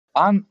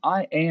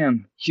I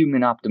am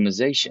human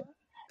optimization,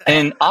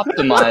 and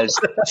optimized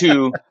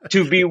to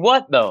be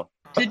what though?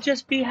 To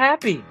just be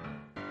happy.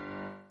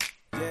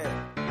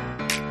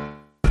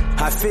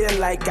 I feel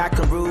like I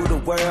can rule the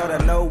world.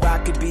 I know I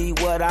could be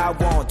what I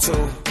want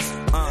to.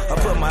 I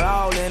put my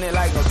all in it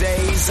like no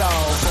days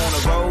off.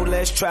 On the road,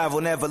 let's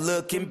travel, never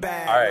looking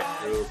back. All right.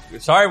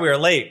 Sorry we were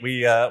late.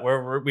 We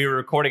were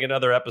recording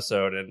another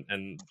episode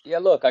and Yeah,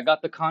 look, I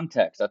got the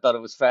context. I thought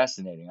it was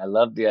fascinating. I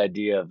love the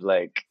idea of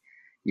like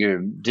your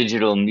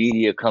digital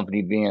media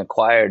company being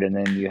acquired, and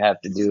then you have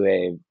to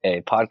do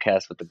a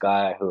podcast with the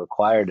guy who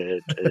acquired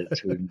it,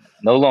 who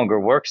no longer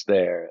works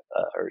there,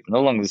 or no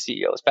longer the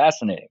CEO. It's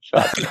fascinating.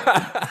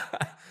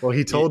 Well,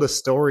 he told a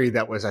story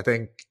that was, I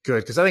think,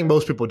 good, because I think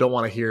most people don't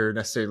want to hear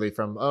necessarily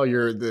from, oh,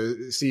 you're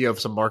the CEO of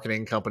some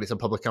marketing company, some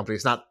public company.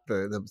 It's not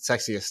the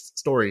sexiest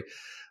story,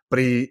 but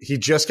he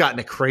just got in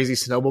a crazy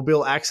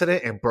snowmobile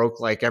accident and broke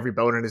like every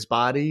bone in his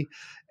body,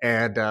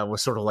 and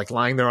was sort of like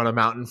lying there on a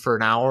mountain for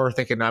an hour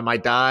thinking I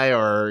might die,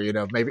 or, you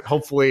know, maybe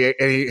hopefully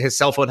his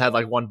cell phone had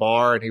like one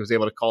bar and he was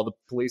able to call the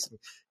police and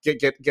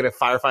get a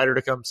firefighter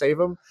to come save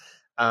him.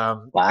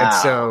 Wow. And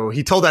so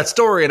he told that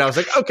story and I was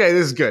like, okay,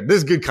 this is good. This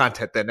is good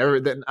content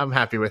then. I'm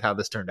happy with how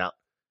this turned out.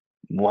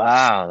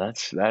 Wow.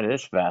 That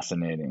is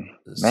fascinating.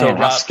 Man, So, how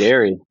Rob,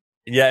 scary.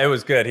 yeah, it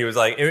was good. He was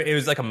like, it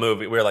was like a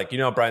movie. We were like,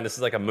 Brian, this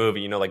is like a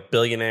movie, like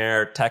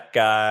billionaire tech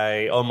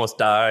guy almost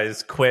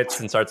dies, quits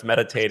and starts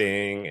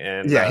meditating.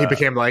 And yeah, he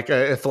became like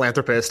a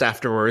philanthropist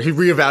afterward. He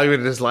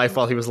reevaluated his life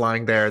while he was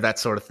lying there, that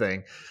sort of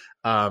thing.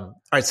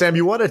 All right, Sam,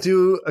 you want to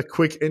do a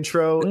quick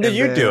intro? No,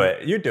 you do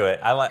it. You do it.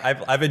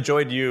 I've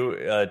enjoyed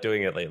you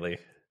doing it lately.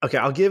 Okay,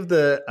 I'll give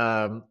the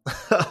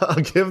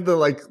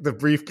the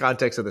brief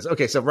context of this.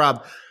 Okay, so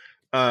Rob,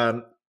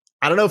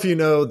 I don't know if you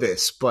know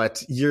this,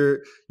 but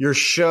your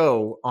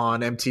show on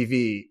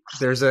MTV,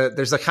 there's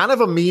a kind of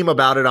a meme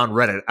about it on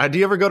Reddit. Do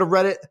you ever go to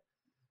Reddit?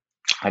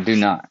 I do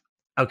not.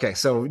 Okay,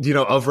 so do you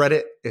know of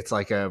Reddit? It's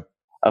like a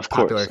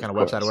popular kind of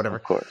website or whatever.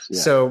 Of course. Yeah.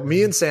 So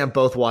me and Sam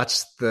both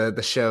watched the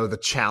show The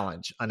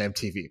Challenge on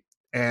MTV.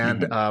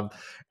 And and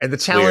The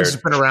Challenge has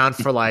been around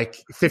for like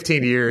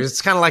 15 years.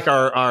 It's kind of like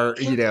our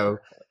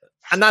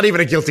I'm not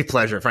even a guilty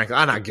pleasure, frankly.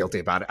 I'm not guilty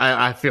about it.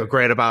 I feel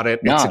great about it.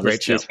 It's a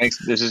great show.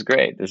 This is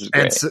great. This is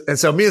great. And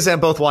so me and Sam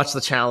both watched The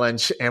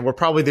Challenge, and we're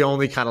probably the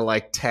only kind of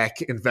like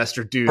tech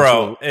investor dudes.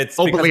 Bro, it's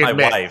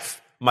because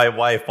my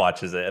wife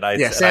watches it.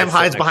 And Sam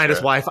hides behind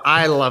his wife.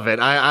 I love it.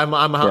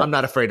 I'm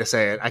not afraid to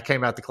say it. I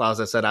came out the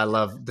closet and said I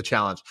love The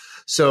Challenge.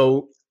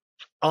 So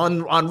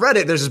on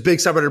Reddit, there's this big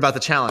subreddit about The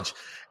Challenge.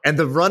 And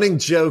the running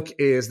joke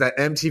is that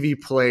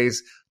MTV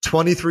plays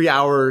 23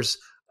 hours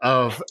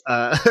of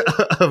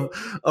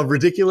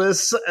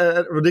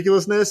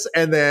ridiculousness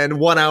and then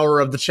 1 hour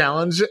of The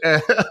Challenge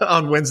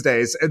on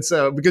Wednesdays. And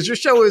so because your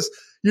show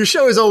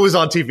is always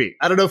on TV.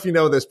 I don't know if you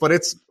know this, but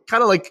it's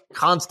kind of like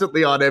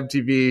constantly on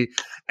MTV.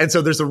 And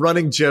so there's a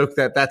running joke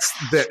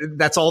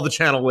that's all the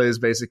channel is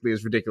basically,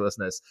 is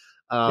ridiculousness.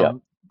 I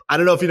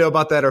don't know if you know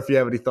about that or if you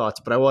have any thoughts,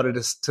 but I wanted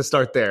to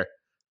start there.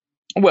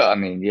 Well, I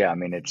mean,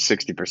 it's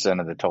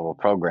 60% of the total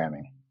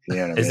programming. You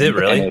know what I mean? Is it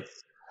really?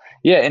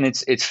 And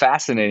it's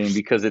fascinating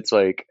because it's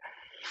like,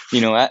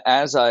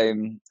 as I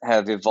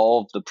have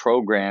evolved the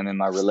program and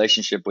my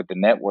relationship with the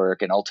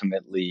network and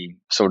ultimately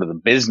sort of the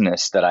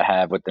business that I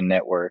have with the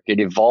network, it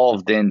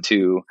evolved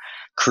into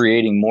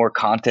creating more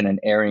content and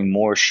airing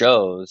more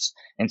shows.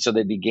 And so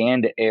they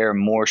began to air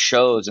more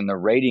shows and the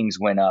ratings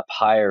went up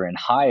higher and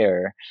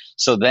higher.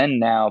 So then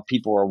now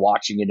people are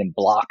watching it in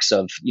blocks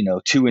of,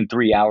 2 and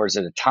 3 hours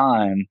at a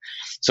time.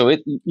 So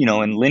it,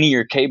 and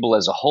linear cable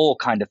as a whole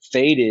kind of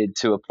faded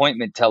to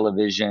appointment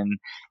television,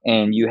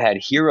 and you had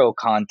hero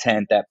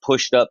content that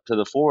pushed up to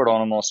the forward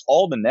on almost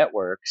all the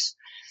networks.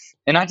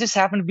 And I just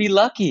happened to be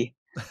lucky.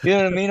 You know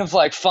what I mean? Of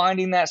like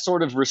finding that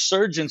sort of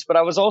resurgence. But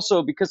I was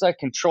also, because I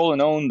control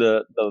and own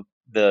the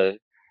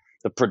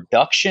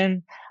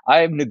production, I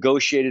have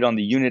negotiated on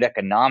the unit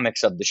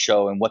economics of the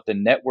show and what the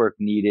network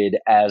needed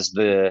as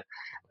the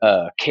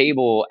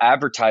cable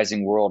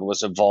advertising world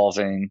was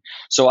evolving.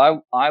 So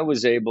I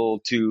was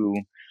able to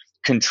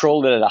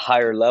control it at a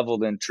higher level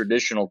than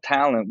traditional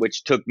talent,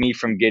 which took me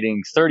from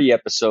getting 30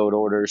 episode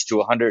orders to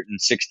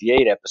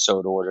 168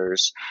 episode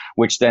orders,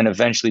 which then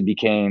eventually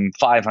became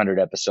 500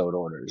 episode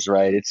orders,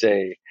 right? It's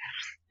an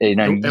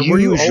unusual. And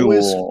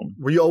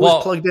were you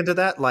always plugged into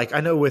that? Like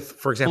I know with,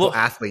 for example,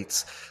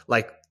 athletes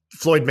like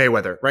Floyd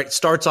Mayweather, right?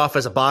 Starts off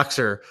as a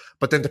boxer,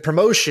 but then the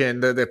promotion,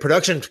 the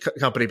production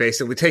company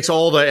basically takes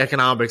all the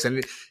economics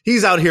and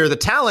he's out here, the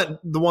talent,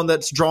 the one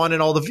that's drawing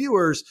in all the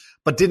viewers,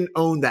 but didn't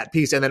own that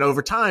piece. And then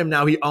over time,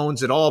 now he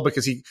owns it all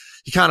because he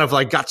kind of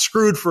like got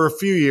screwed for a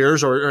few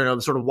years or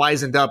sort of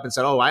wisened up and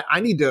said, oh, I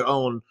need to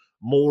own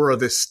more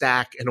of this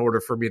stack in order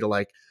for me to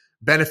like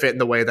benefit in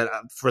the way that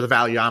for the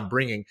value I'm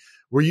bringing.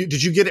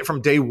 Did you get it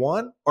from day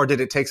one, or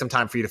did it take some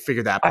time for you to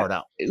figure that part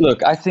out?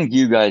 Look, I think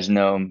you guys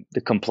know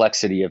the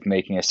complexity of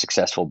making a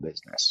successful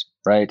business,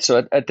 right?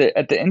 So at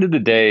the end of the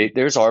day,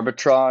 there's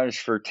arbitrage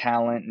for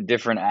talent and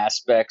different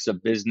aspects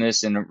of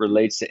business, and it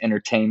relates to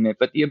entertainment,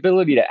 but the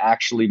ability to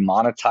actually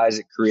monetize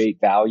it, create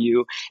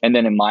value, and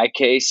then in my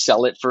case,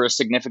 sell it for a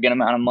significant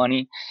amount of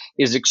money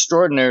is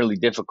extraordinarily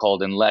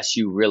difficult unless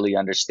you really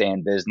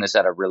understand business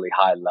at a really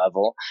high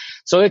level.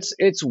 So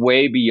it's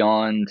way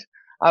beyond.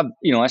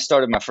 I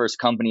started my first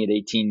company at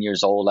 18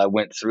 years old. I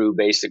went through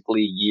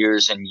basically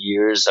years and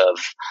years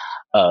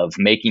of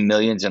making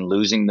millions and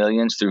losing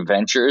millions through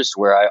ventures,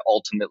 where I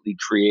ultimately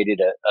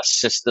created a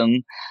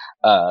system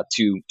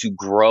to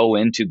grow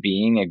into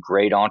being a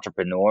great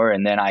entrepreneur.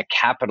 And then I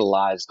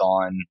capitalized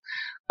on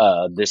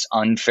this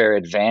unfair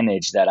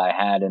advantage that I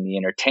had in the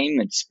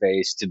entertainment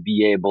space to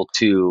be able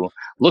to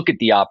look at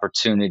the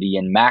opportunity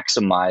and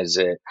maximize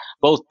it,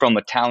 both from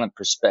a talent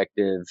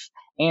perspective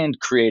and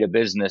create a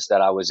business that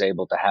I was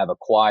able to have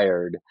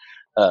acquired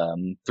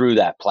through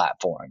that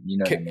platform. You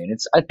know what I mean?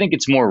 I think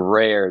it's more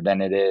rare than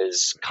it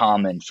is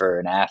common for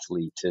an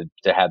athlete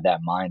to have that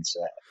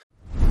mindset.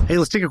 Hey,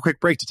 let's take a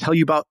quick break to tell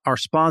you about our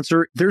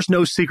sponsor. There's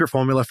no secret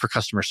formula for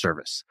customer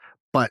service,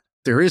 but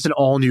there is an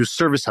all-new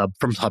Service Hub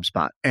from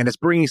HubSpot, and it's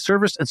bringing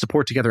service and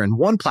support together in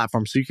one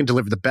platform so you can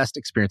deliver the best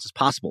experiences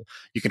possible.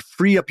 You can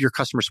free up your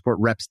customer support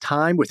reps'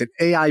 time with an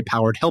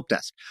AI-powered help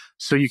desk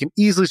so you can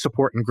easily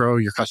support and grow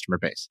your customer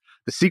base.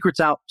 The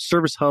secret's out.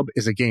 Service Hub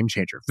is a game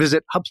changer.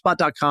 Visit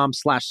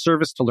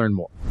HubSpot.com/service to learn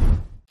more.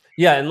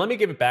 Yeah, and let me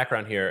give you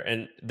background here.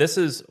 And this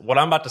is what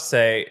I'm about to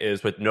say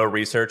is with no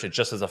research. It's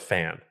just as a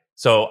fan.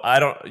 So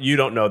you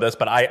don't know this,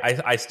 but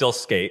I still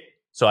skate.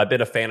 So I've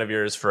been a fan of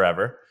yours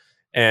forever.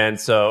 And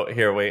so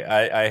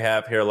I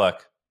have here,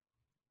 look,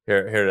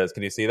 here it is.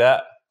 Can you see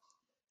that?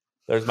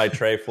 There's my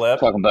tray flip.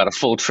 Talking about a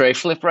full tray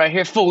flip right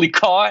here, fully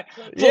caught.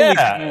 Yeah,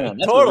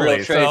 that's totally. A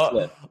real tray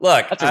flip.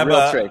 Look, that's a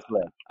real tray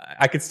flip.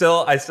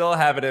 I still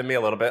have it in me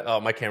a little bit. Oh,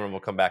 my camera will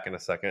come back in a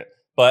second.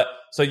 But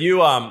so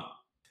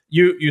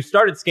you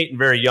started skating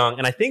very young,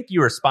 and I think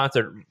you were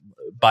sponsored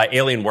by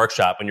Alien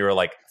Workshop when you were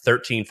like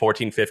 13,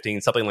 14,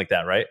 15, something like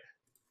that, right?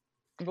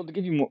 Well, to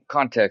give you more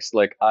context,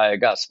 like I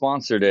got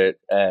sponsored at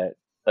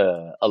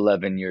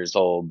 11 years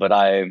old, but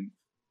I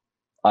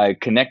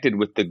connected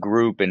with the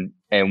group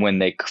and when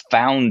they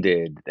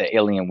founded the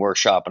Alien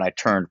Workshop, and I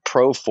turned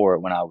pro for it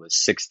when I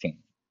was 16.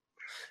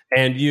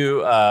 And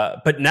you,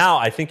 but now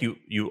I think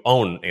you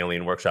own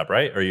Alien Workshop,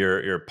 right? Or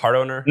you're part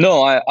owner?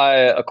 No, I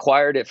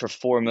acquired it for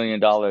 $4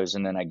 million,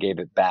 and then I gave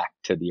it back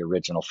to the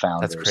original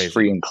founders, That's crazy.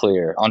 Free and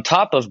clear. On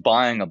top of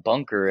buying a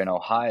bunker in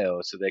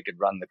Ohio so they could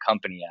run the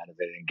company out of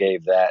it, and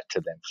gave that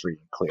to them free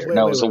and clear.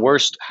 It was the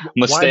worst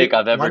mistake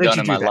I've ever done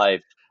in my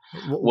life.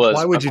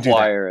 Why would you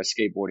acquire a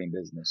skateboarding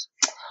business?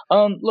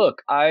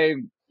 Look, I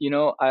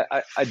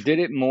did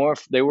it more.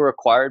 They were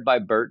acquired by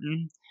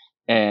Burton.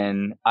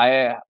 And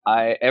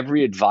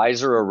every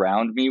advisor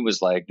around me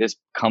was like, this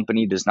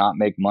company does not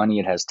make money.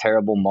 It has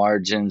terrible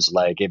margins.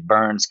 Like, it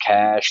burns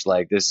cash.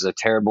 Like, this is a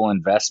terrible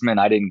investment.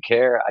 I didn't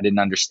care. I didn't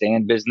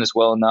understand business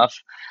well enough.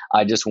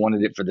 I just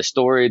wanted it for the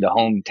story. The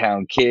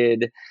hometown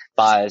kid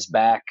buys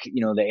back,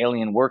 the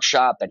Alien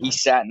Workshop that he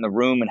sat in the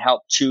room and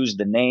helped choose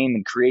the name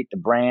and create the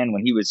brand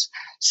when he was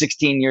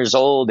 16 years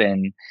old,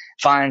 and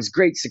finds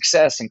great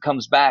success and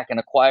comes back and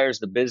acquires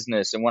the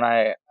business. And when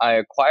I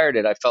acquired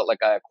it, I felt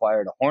like I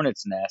acquired a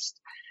hornet's nest.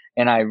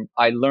 And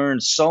I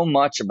learned so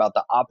much about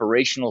the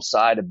operational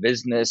side of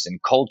business and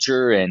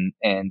culture and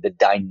the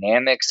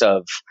dynamics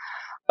of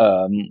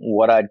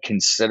what I'd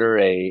consider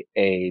a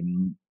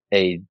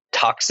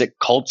toxic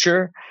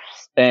culture.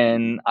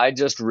 And I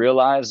just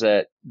realized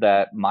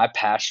that my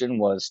passion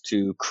was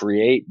to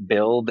create,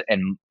 build,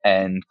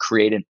 and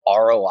create an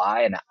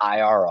ROI and an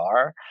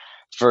IRR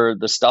for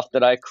the stuff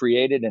that I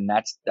created. And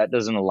that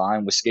doesn't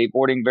align with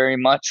skateboarding very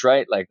much,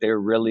 right? Like, they're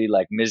really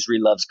like misery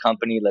loves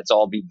company. Let's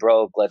all be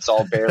broke. Let's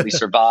all barely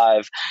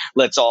survive.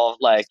 Let's all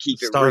like keep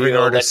it Starving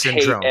real. artist Let's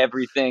syndrome. hate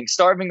everything.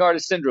 Starving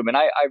artist syndrome. And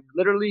I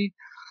literally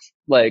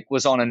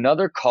was on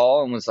another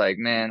call and was like,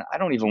 man, I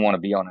don't even want to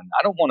be on it.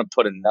 I don't want to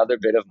put another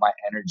bit of my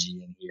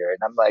energy in here. And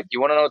I'm like,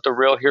 you want to know what the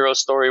real hero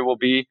story will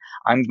be?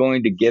 I'm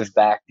going to give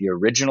back the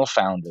original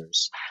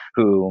founders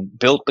who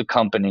built the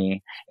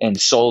company and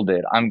sold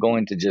it. I'm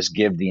going to just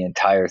give the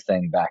entire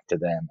thing back to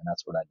them. And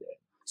that's what I did.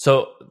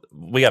 So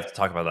we have to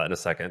talk about that in a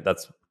second.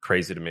 That's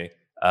crazy to me.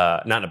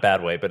 Not in a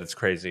bad way, but it's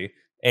crazy.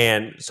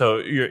 And so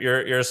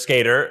you're a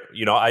skater.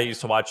 I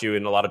used to watch you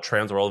in a lot of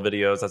Trans World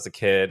videos as a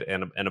kid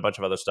and a bunch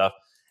of other stuff.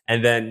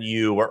 And then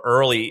you were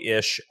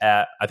early-ish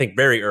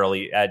very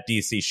early at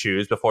DC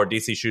Shoes, before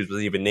DC Shoes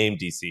was even named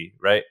DC,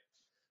 right?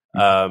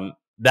 Mm-hmm.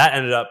 That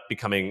ended up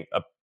becoming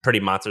a pretty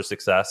monster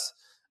success.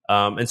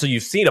 And so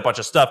you've seen a bunch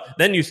of stuff.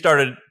 Then you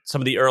started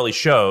some of the early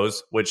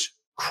shows, which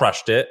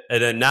crushed it.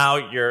 And then now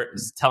you're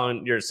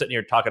sitting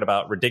here talking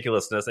about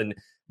ridiculousness. And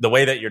the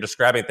way that you're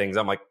describing things,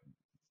 I'm like,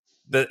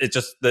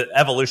 the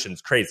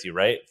evolution's crazy,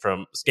 right?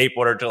 From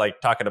skateboarder to like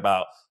talking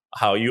about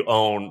how you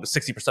own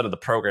 60% of the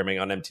programming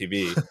on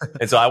MTV.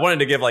 And so I wanted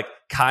to give like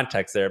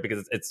context there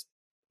because it's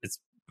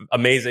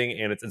amazing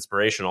and it's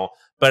inspirational.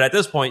 But at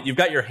this point, you've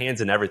got your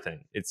hands in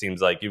everything. It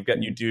seems like you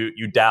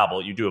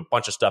dabble, you do a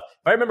bunch of stuff.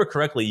 If I remember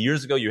correctly,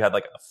 years ago you had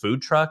like a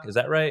food truck. Is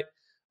that right?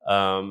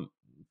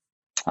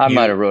 I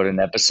might have wrote an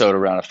episode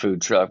around a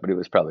food truck, but it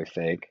was probably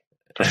fake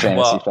for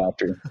Fantasy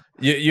Factory.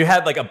 You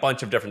had like a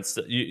bunch of different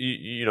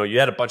you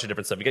had a bunch of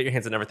different stuff. You got your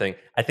hands in everything.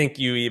 I think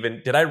you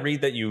even did. I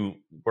read that you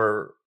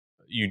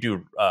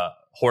do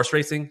horse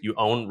racing. You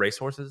own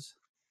racehorses.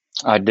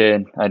 I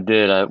did.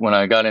 When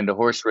I got into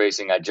horse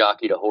racing, I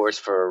jockeyed a horse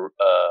for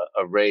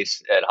a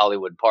race at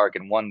Hollywood Park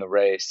and won the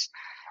race.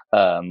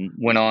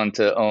 Went on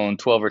to own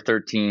 12 or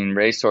 13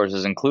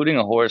 racehorses, including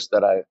a horse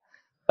that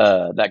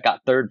that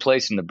got third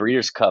place in the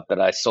Breeders' Cup that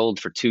I sold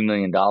for $2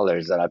 million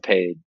that I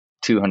paid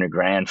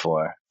 $200,000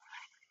 for.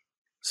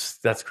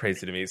 That's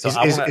crazy to me. So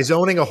is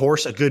owning a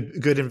horse a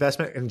good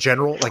investment in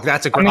general? Like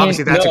that's a great,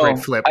 obviously that's a great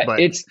flip, but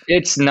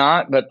it's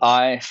not. But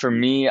for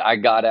me, I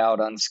got out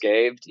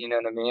unscathed. You know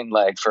what I mean?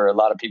 Like for a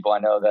lot of people I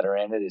know that are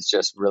in it, it's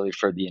just really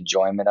for the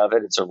enjoyment of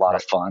it. It's a lot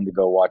of fun to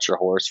go watch your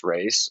horse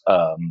race.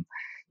 I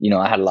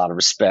had a lot of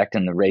respect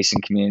in the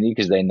racing community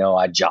because they know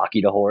I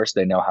jockeyed a horse.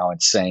 They know how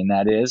insane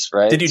that is,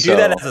 right? Did you do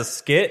that as a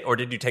skit or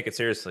did you take it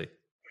seriously?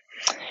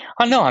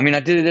 I know. I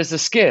did it as a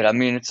skit.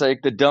 It's like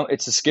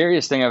it's the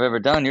scariest thing I've ever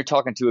done. You're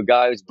talking to a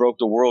guy who's broke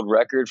the world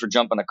record for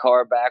jumping a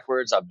car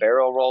backwards. I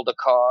barrel rolled a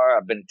car.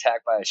 I've been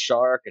attacked by a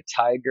shark, a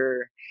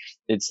tiger.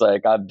 It's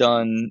like I've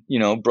done,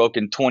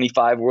 broken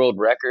 25 world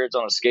records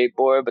on a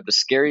skateboard. But the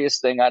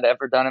scariest thing I'd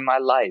ever done in my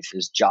life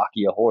is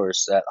jockey a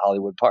horse at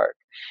Hollywood Park.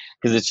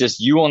 Because it's just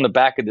you on the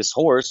back of this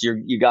horse.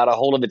 You got a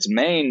hold of its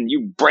mane.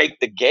 You break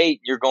the gate.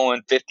 You're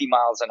going 50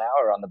 miles an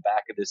hour on the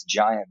back of this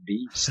giant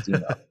beast.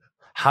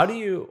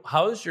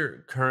 How is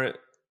your current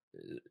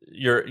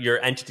your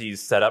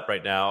entities set up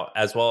right now,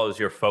 as well as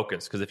your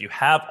focus? Because if you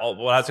have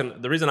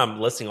the reason I'm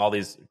listing all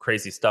these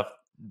crazy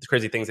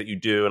things that you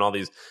do, and all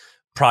these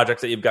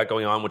projects that you've got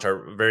going on, which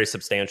are very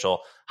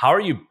substantial. How are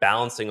you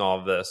balancing all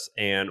of this?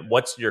 And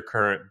what's your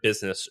current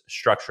business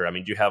structure?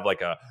 Do you have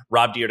like a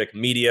Rob Dyrdek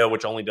Media,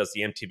 which only does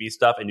the MTV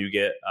stuff, and you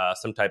get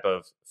some type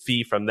of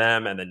fee from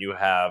them, and then you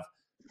have.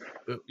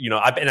 I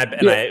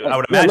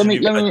would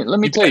imagine. Let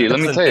me tell you.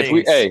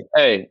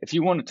 If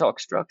you want to talk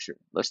structure,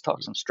 let's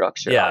talk some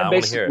structure. Yeah, I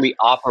basically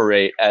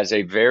operate as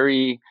a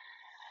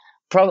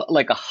probably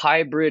like a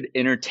hybrid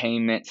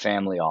entertainment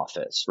family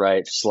office,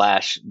 right?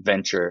 /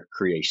 venture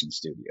creation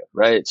studio,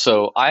 right?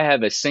 So I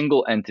have a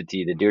single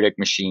entity, the Dyrdek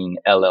Machine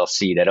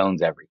LLC, that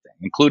owns everything,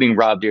 including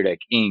Rob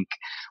Dyrdek Inc.,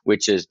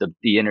 which is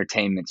the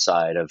entertainment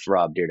side of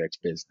Rob Dyrdek's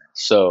business.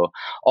 So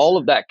all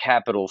of that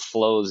capital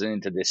flows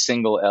into this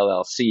single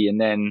LLC, and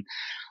then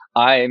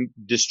I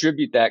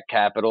distribute that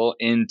capital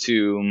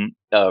into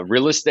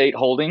real estate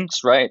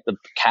holdings, right? The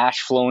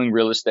cash flowing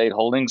real estate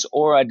holdings,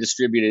 or I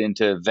distribute it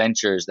into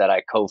ventures that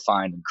I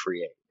co-find and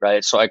create,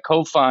 right? So I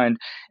co-find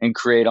and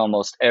create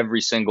almost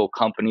every single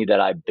company that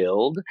I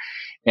build.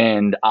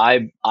 And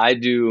I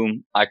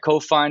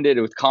co-find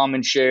it with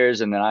common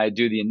shares, and then I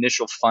do the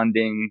initial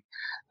funding,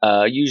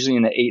 usually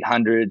in the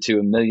 $800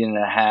 to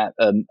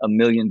 $1.5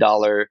 million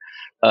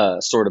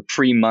sort of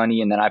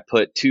pre-money, and then I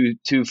put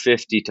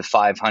 $250 to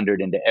 $500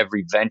 into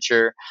every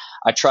venture.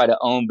 I try to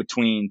own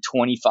between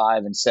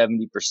 25 and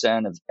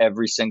 70% of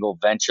every single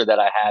venture that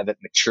I have at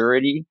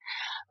maturity.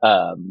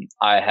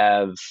 I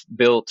have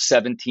built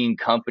 17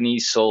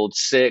 companies, sold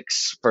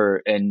 6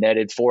 and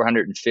netted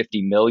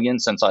 450 million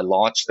since I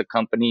launched the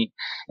company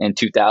in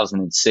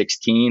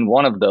 2016.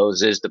 One of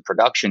those is the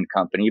production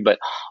company, but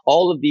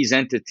all of these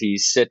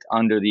entities sit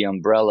under the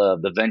umbrella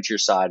of the venture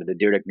side of the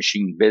Dyrdek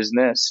Machine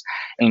business,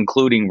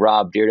 including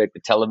Rob Dyrdek, the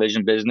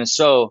television business.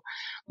 So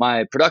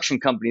my production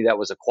company that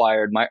was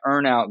acquired, my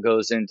earnout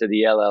goes into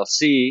the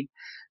LLC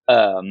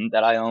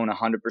that I own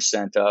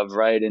 100% of,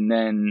 right? And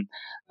then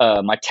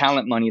my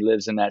talent money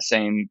lives in that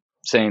same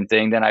thing.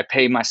 Then I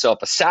pay myself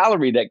a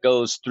salary that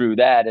goes through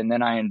that, and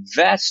then I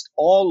invest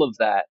all of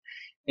that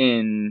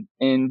in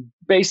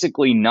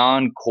basically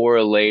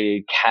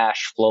non-correlated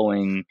cash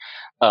flowing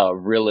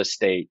real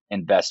estate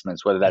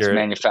investments, whether that's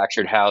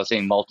manufactured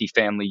housing,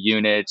 multifamily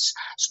units,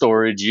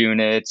 storage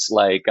units.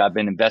 Like I've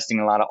been investing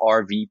in a lot of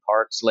RV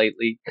parks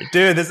lately.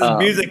 Dude, this is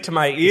music to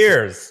my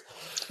ears.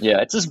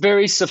 Yeah, it's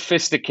very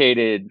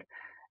sophisticated,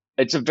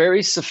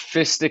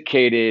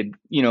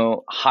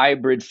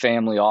 hybrid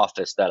family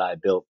office that I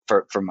built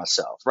for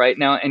myself right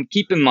now. And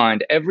keep in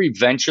mind, every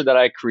venture that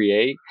I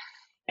create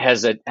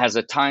has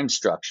a time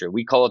structure.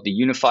 We call it the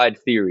unified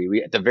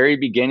theory. At the very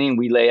beginning,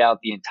 we lay out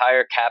the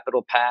entire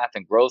capital path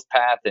and growth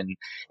path and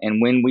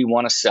when we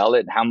want to sell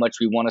it and how much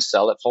we want to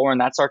sell it for. And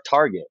that's our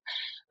target.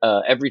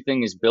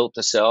 Everything is built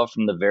to sell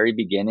from the very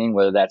beginning,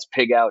 whether that's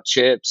Pig Out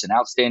chips and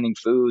Outstanding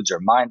Foods or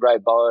Mind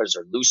Right bars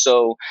or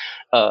Luso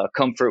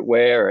comfort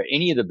wear or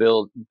any of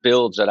the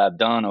builds that I've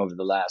done over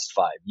the last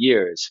 5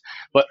 years.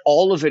 But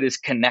all of it is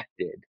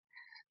connected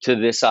to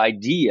this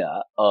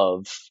idea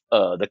of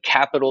the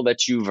capital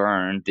that you've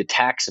earned, the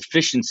tax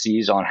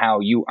efficiencies on how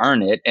you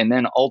earn it, and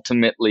then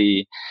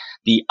ultimately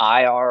the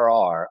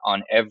IRR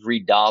on every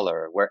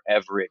dollar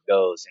wherever it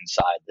goes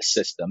inside the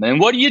system. And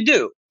what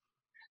do?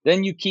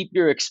 then you keep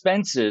your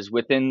expenses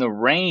within the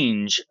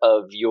range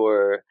of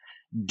your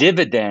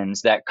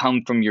dividends that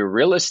come from your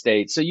real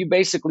estate. So you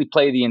basically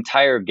play the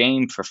entire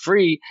game for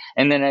free.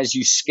 And then as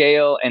you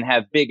scale and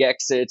have big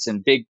exits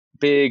and big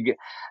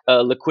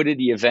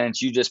liquidity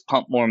events, you just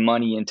pump more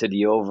money into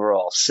the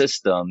overall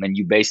system and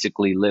you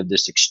basically live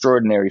this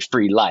extraordinary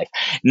free life.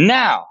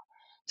 Now,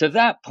 to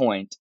that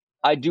point,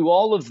 I do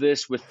all of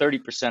this with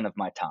 30% of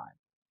my time.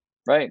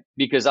 Right?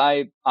 Because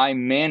I've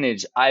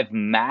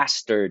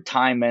mastered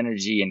time,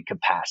 energy, and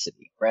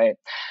capacity, right?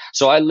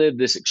 So I live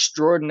this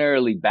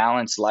extraordinarily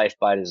balanced life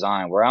by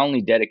design where I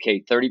only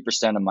dedicate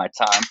 30% of my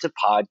time to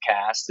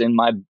podcasts and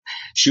my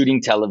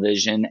shooting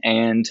television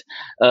and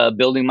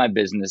building my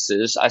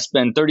businesses. I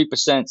spend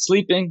 30%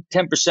 sleeping,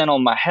 10%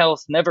 on my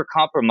health, never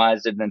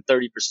compromise it, and then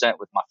 30%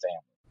 with my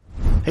family.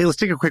 Hey, let's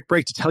take a quick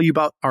break to tell you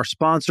about our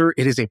sponsor.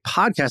 It is a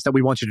podcast that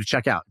we want you to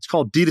check out. It's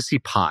called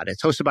D2C Pod.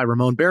 It's hosted by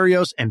Ramon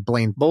Barrios and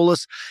Blaine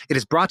Bolus. It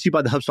is brought to you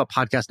by the HubSpot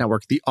Podcast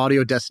Network, the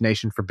audio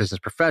destination for business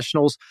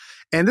professionals.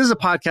 And this is a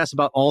podcast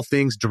about all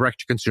things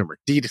direct to consumer,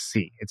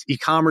 D2C. It's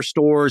e-commerce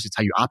stores. It's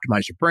how you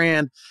optimize your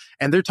brand.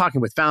 And they're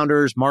talking with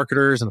founders,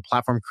 marketers, and the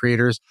platform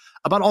creators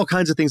about all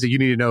kinds of things that you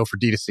need to know for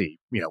D2C.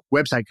 You know,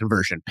 website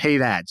conversion,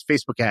 paid ads,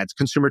 Facebook ads,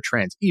 consumer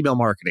trends, email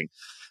marketing.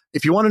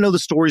 If you want to know the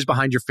stories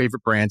behind your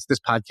favorite brands, this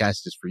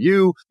podcast is for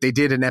you. They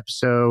did an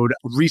episode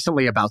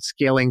recently about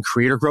scaling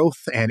creator growth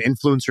and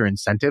influencer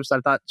incentives that I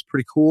thought was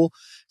pretty cool.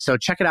 So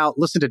check it out.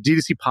 Listen to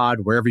D2C Pod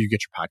wherever you get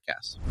your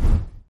podcasts.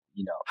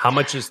 You know, how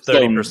much is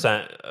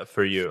 30%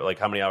 for you? Like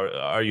how many hours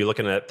are you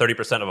looking at?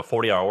 30% of a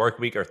 40-hour work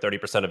week or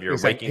 30% of your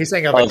waking? He's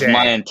saying of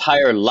my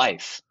entire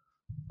life,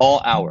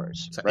 all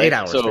hours. So right? 8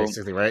 hours,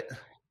 basically, right?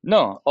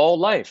 No, all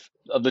life.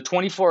 Of the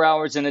 24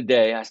 hours in a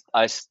day,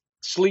 I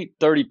sleep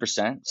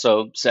 30%,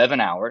 so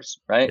 7 hours,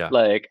 right? Yeah.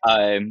 Like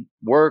I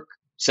work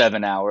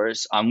 7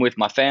 hours, I'm with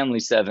my family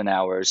 7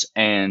 hours,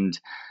 and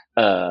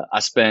I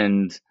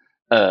spend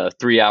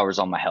 3 hours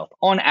on my health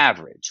on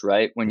average,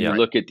 right? When you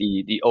look at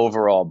the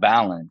overall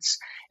balance.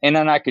 And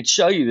then I could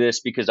show you this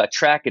because I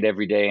track it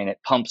every day and it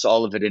pumps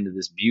all of it into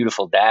this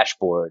beautiful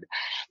dashboard.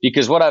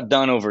 Because what I've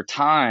done over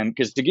time,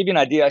 because to give you an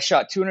idea, I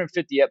shot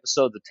 250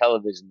 episodes of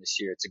television this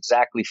year. It's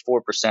exactly 4%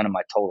 of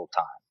my total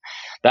time.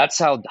 That's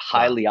how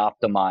highly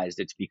optimized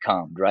it's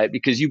become, right?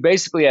 Because you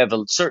basically have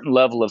a certain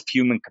level of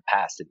human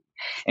capacity.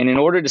 And in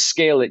order to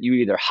scale it, you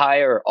either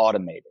hire or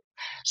automate it.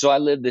 So I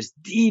live this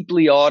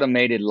deeply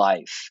automated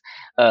life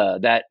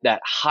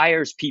that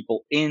hires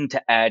people in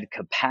to add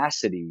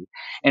capacity.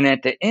 And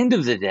at the end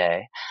of the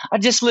day, I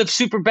just live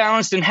super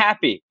balanced and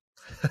happy.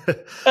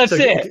 That's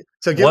it.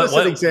 So give us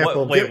an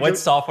example. What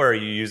software are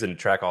you using to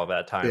track all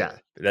that time? Yeah.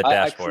 That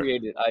dashboard.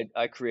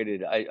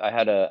 I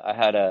had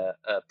a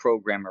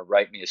programmer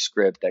write me a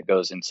script that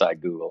goes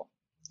inside Google.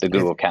 The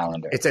Google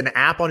Calendar. It's an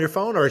app on your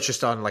phone, or it's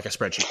just on like a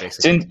spreadsheet,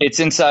 basically? It's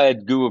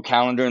inside Google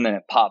Calendar, and then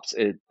it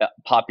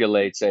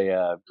populates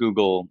a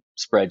Google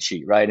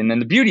spreadsheet, right? And then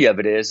the beauty of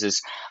it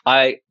is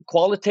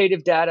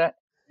qualitative data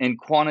and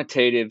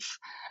quantitative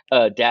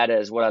data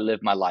is what I live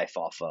my life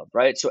off of,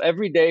 right? So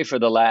every day for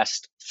the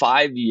last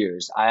 5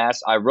 years,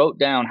 I wrote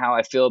down how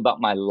I feel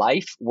about my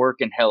life, work,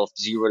 and health,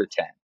 0 to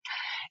 10.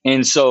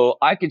 And so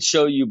I could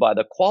show you by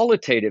the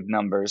qualitative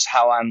numbers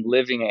how I'm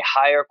living a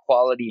higher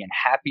quality and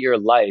happier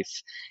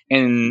life.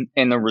 And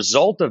the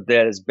result of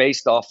that is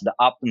based off the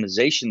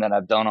optimization that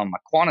I've done on my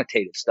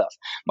quantitative stuff.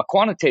 My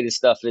quantitative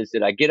stuff is,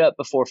 did I get up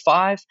before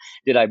 5?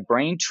 Did I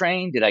brain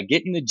train? Did I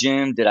get in the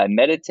gym? Did I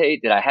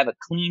meditate? Did I have a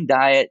clean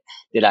diet?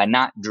 Did I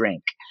not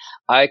drink?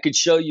 I could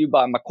show you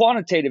by my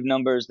quantitative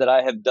numbers that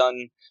I have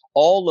done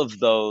all of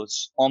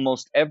those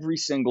almost every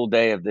single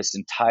day of this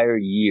entire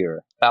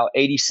year, about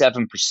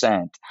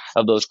 87%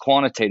 of those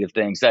quantitative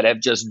things that have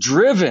just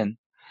driven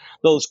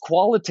those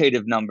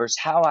qualitative numbers,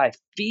 how I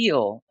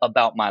feel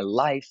about my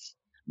life,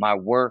 my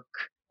work,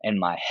 and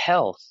my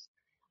health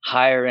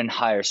higher and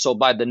higher. So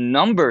by the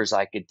numbers,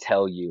 I could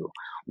tell you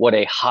what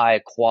a high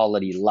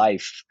quality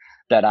life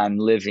that I'm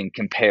living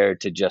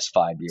compared to just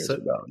 5 years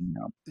ago. You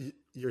know,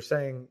 you're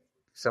saying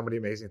so many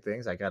amazing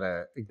things. I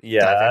gotta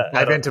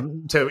dive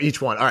into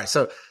each one. All right.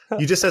 So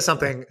you just said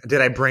something. Did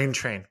I brain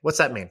train? What's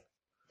that mean?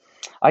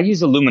 I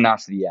use the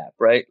Luminosity app,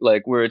 right?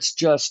 Like where it's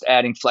just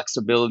adding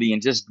flexibility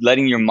and just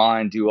letting your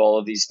mind do all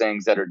of these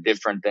things that are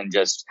different than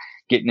just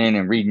getting in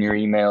and reading your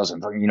emails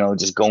and, you know,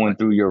 just going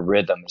through your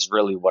rhythm is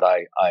really what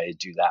I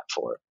do that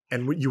for.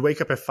 And you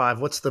wake up at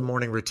 5. What's the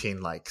morning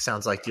routine like?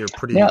 Sounds like you're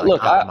pretty. Yeah,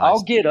 look,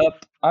 I'll get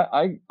up.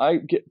 I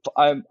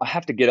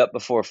have to get up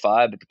before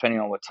 5, but depending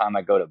on what time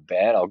I go to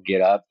bed, I'll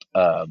get up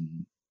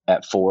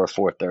at 4 or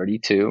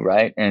 4:30 too,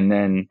 right? And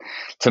then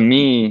to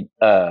me,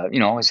 I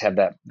always have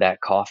that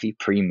coffee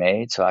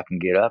pre-made so I can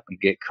get up and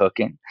get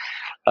cooking.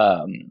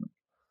 And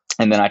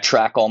then I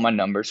track all my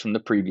numbers from the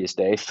previous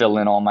day, fill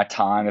in all my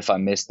time if I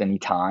missed any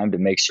time to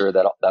make sure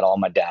that all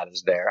my data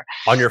is there.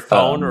 On your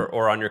phone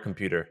or on your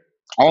computer?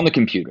 On the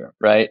computer,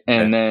 right?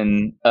 And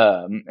then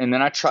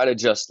I try to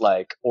just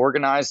like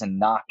organize and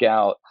knock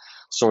out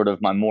sort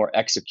of my more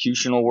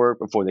executional work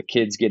before the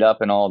kids get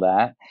up and all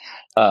that.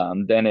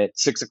 Then at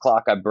 6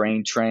 o'clock, I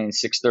brain train.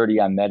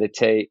 6:30, I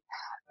meditate.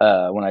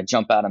 When I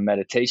jump out of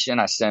meditation,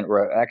 actually at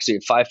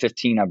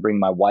 5:15, I bring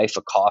my wife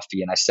a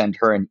coffee and I send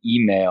her an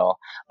email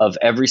of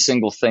every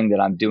single thing that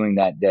I'm doing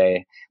that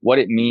day, what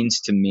it means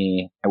to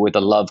me, and with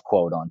a love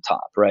quote on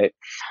top, right?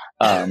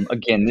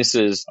 Again, this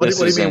is, what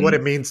do you mean what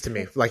it means to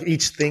me? Like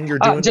each thing you're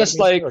doing? Just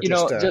like,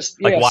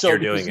 like why you're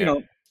doing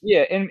it.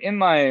 Yeah, in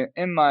my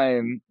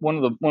one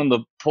of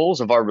the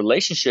pulls of our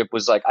relationship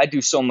was like, I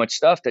do so much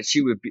stuff that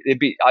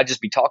I'd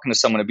just be talking to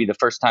someone, it'd be the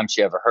first time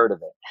she ever heard of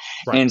it.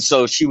 Right. And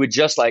so she would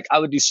just like, I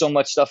would do so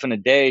much stuff in a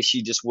day,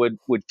 she just would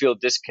feel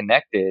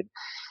disconnected.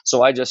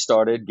 So I just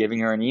started giving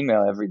her an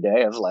email every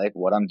day of like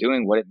what I'm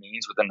doing, what it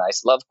means, with a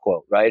nice love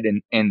quote, right?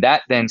 And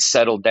that then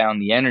settled down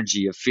the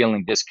energy of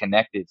feeling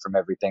disconnected from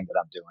everything that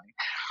I'm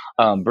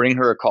doing. Bring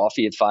her a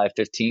coffee at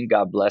 5:15.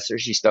 God bless her.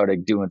 She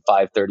started doing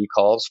 5:30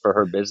 calls for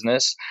her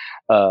business,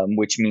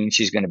 which means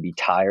she's going to be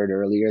tired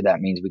earlier.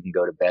 That means we can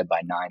go to bed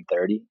by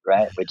 9:30,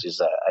 right? Which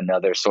is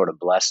another sort of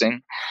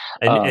blessing.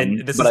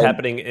 And this is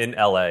happening in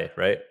LA,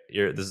 right?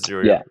 Yeah.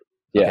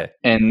 Okay.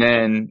 And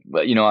then,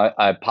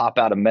 I pop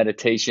out of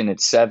meditation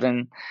at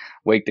 7,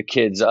 wake the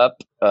kids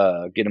up,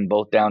 get them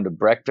both down to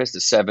breakfast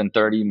at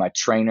 7:30. My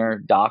trainer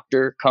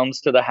doctor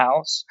comes to the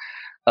house,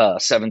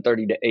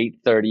 7:30 to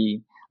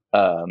 8:30.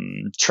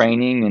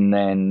 Training, and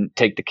then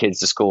take the kids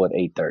to school at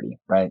 8:30,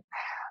 right?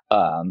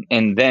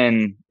 And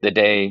then the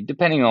day,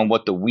 depending on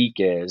what the week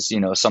is,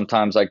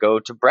 sometimes I go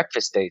to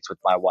breakfast dates with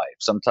my wife.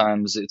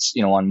 Sometimes it's,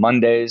 on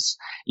Mondays,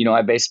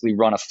 I basically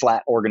run a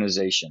flat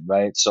organization,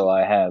 right? So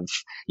I have,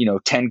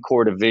 10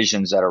 core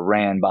divisions that are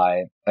ran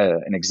by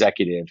an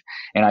executive.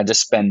 And I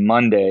just spend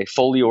Monday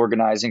fully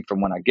organizing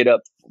from when I get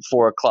up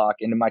 4 o'clock,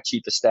 into my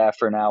chief of staff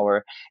for an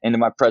hour, into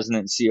my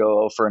president and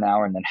COO for an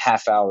hour, and then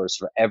half hours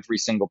for every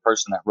single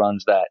person that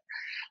runs that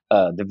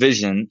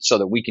division, so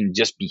that we can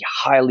just be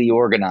highly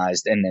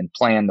organized and then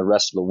plan the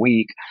rest of the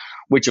week,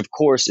 which of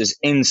course is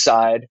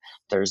inside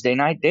Thursday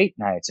night date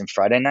nights and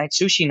Friday night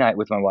sushi night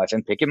with my wife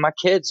and picking my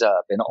kids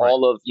up and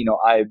all of,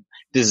 I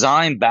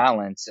design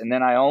balance, and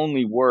then I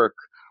only work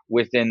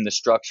within the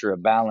structure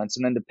of balance.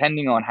 And then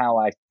depending on how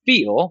I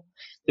feel,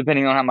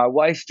 depending on how my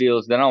wife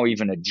feels, then I'll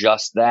even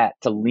adjust that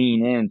to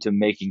lean into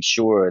making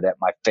sure that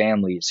my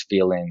family is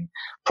feeling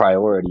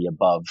priority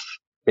above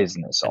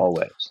business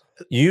always.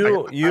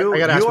 You're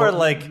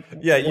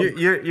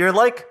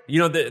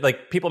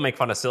like people make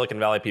fun of Silicon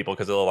Valley people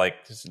because they're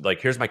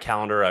like here's my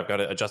calendar, I've got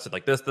to adjust it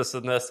like this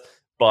and this.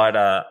 But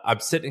I'm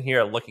sitting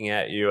here looking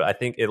at you. I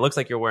think it looks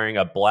like you're wearing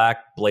a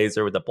black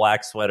blazer with a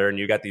black sweater, and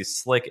you got these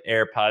slick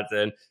AirPods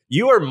in.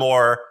 You are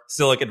more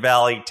Silicon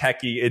Valley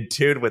techie in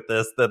tune with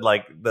this than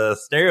like the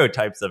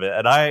stereotypes of it,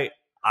 and I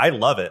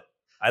love it.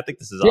 I think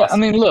this is awesome. Yeah, I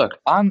mean, look,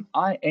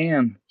 I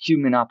am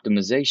human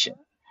optimization.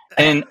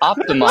 And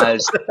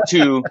optimized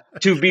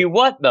to be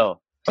what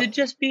though? To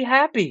just be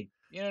happy.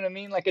 You know what I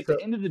mean? Like at the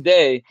end of the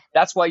day,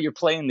 that's why you're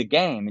playing the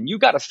game, and you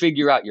got to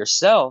figure out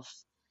yourself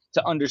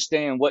to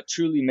understand what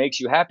truly makes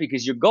you happy.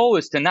 Because your goal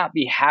is to not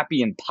be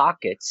happy in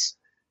pockets.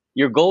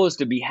 Your goal is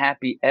to be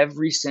happy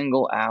every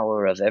single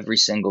hour of every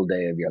single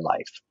day of your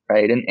life,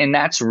 right? And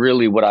that's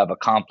really what I've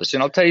accomplished.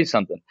 And I'll tell you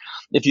something.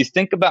 If you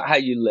think about how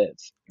you live,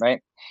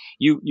 right?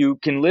 You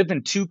can live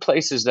in two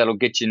places that'll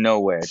get you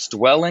nowhere. It's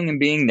dwelling and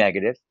being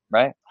negative,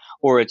 right?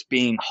 Or it's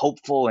being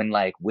hopeful and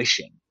like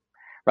wishing,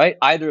 right?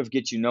 Either of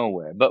get you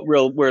nowhere. But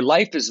where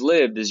life is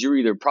lived is you're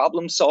either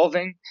problem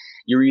solving,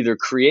 you're either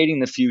creating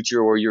the future,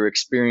 or you're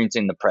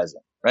experiencing the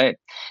present, right?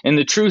 And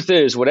the truth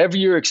is, whatever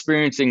you're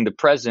experiencing the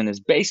present is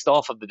based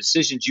off of the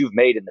decisions you've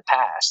made in the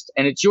past.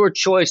 And it's your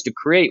choice to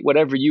create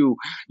whatever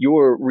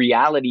your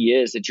reality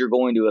is that you're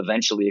going to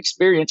eventually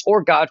experience,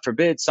 or God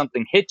forbid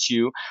something hits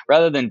you,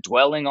 rather than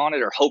dwelling on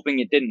it or hoping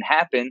it didn't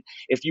happen.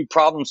 If you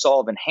problem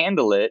solve and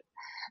handle it,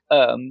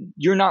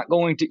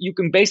 you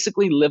can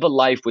basically live a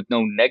life with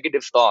no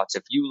negative thoughts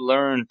if you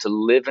learn to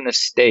live in a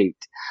state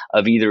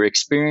of either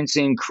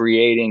experiencing,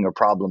 creating, or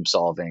problem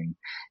solving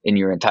in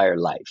your entire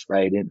life,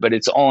 right? But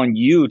it's on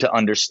you to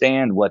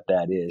understand what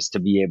that is to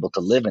be able to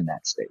live in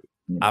that state.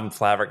 I'm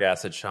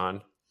flabbergasted,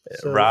 Sean.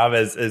 So, Rob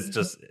is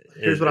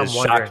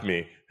shocked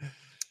me.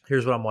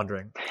 Here's what I'm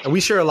wondering. And we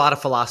share a lot of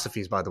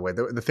philosophies, by the way.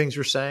 The things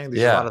you're saying,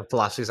 there's a lot of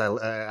philosophies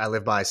I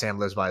live by, Sam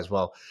lives by as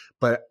well.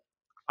 But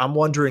I'm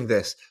wondering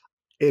this.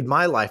 In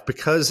my life,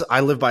 because I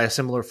live by a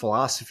similar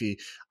philosophy,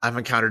 I've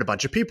encountered a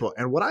bunch of people.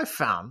 And what I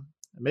found,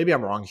 maybe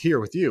I'm wrong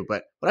here with you,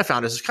 but what I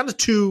found is there's kind of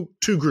two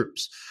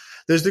groups.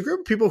 There's the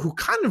group of people who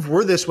kind of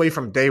were this way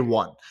from day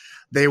one.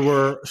 They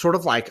were sort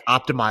of like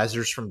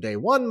optimizers from day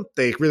one.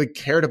 They really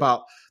cared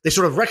about, they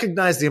sort of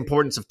recognized the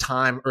importance of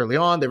time early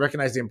on. They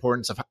recognized the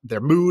importance of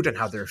their mood and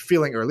how they're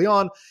feeling early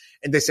on.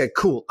 And they said,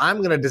 cool, I'm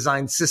going to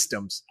design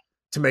systems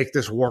to make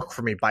this work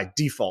for me by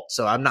default.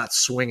 So I'm not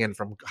swinging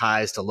from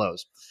highs to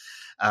lows.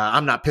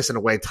 I'm not pissing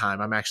away time.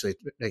 I'm actually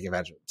taking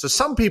advantage of it. So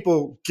some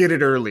people get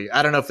it early.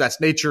 I don't know if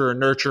that's nature or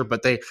nurture,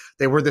 but they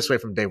were this way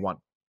from day one.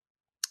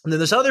 And then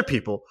there's other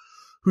people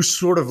who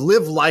sort of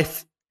live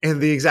life in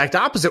the exact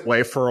opposite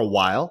way for a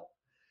while.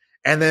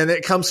 And then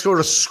it comes sort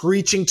of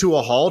screeching to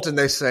a halt and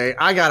they say,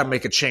 I got to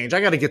make a change.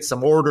 I got to get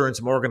some order and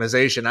some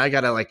organization. I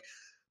got to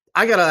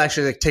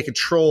actually take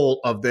control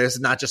of this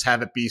and not just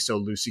have it be so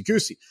loosey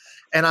goosey.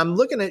 And I'm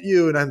looking at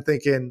you and I'm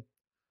thinking,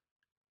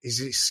 is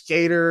he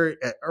skater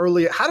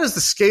early? How does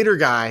the skater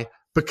guy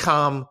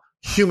become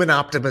human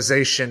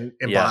optimization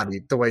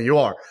embodied the way you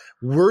are?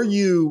 Were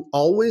you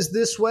always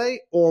this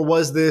way, or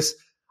was this,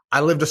 I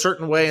lived a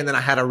certain way and then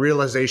I had a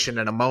realization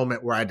in a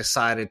moment where I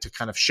decided to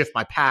kind of shift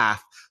my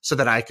path so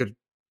that I could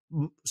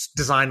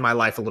design my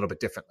life a little bit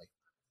differently?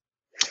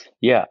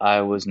 Yeah,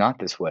 I was not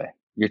this way.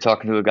 You're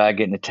talking to a guy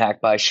getting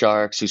attacked by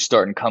sharks, who's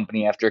starting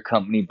company after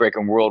company,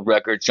 breaking world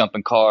records,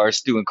 jumping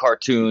cars, doing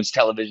cartoons,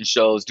 television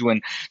shows,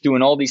 doing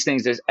all these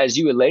things, as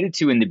you related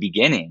to in the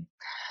beginning.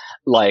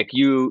 Like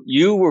you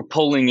were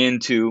pulling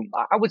into,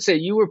 I would say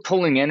you were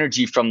pulling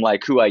energy from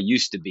like who I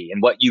used to be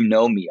and what you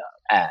know me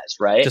as,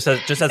 right? Just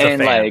as a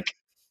And fan. like,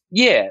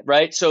 yeah,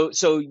 right. So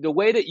the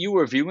way that you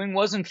were viewing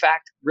was in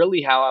fact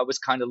really how I was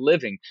kind of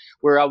living,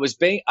 where I was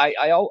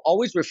I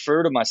always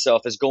refer to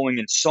myself as going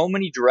in so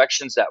many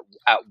directions that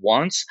at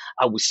once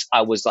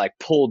I was like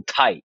pulled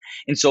tight.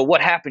 And so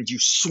what happens? You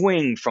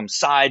swing from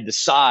side to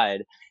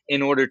side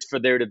in order for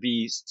there to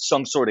be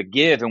some sort of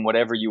give in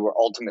whatever you were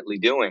ultimately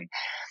doing.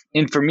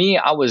 And for me,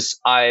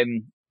 I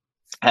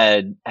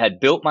had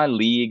built my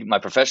league, my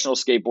professional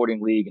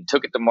skateboarding league, and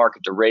took it to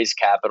market to raise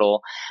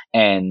capital.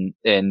 And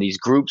these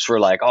groups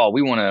were like, "Oh,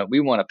 we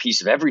want a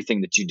piece of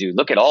everything that you do.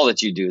 Look at all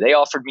that you do." They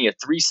offered me a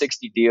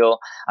 360 deal.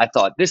 I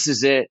thought, this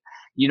is it.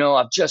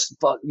 I've just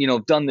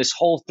done this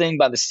whole thing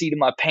by the seat of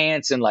my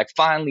pants, and like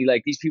finally,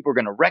 like these people are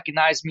going to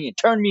recognize me and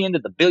turn me into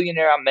the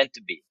billionaire I'm meant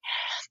to be.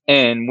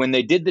 And when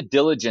they did the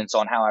diligence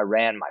on how I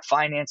ran my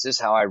finances,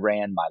 how I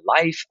ran my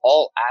life,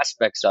 all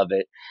aspects of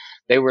it,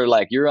 they were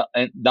like, you're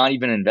not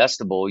even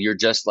investable. You're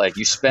just like,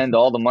 you spend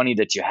all the money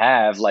that you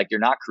have, like you're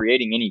not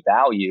creating any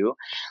value,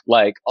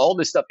 like all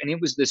this stuff. And it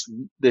was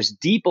this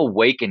deep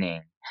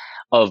awakening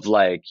of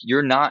like,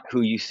 you're not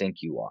who you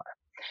think you are.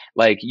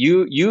 Like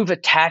you've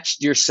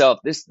attached yourself,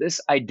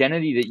 this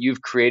identity that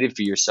you've created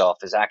for yourself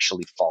is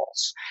actually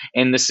false.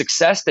 And the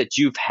success that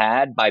you've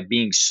had by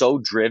being so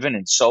driven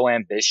and so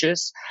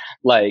ambitious,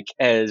 like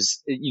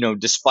as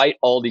despite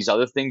all these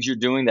other things you're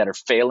doing that are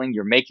failing,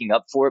 you're making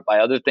up for it by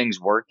other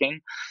things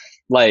working.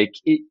 Like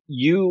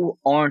you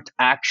aren't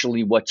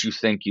actually what you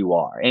think you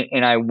are.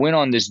 And I went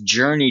on this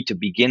journey to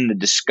begin the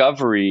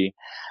discovery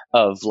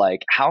of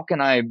like, how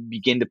can I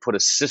begin to put a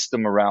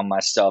system around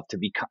myself to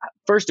become,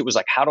 first it was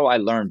like, how do I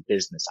learn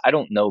business? I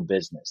don't know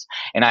business.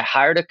 And I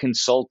hired a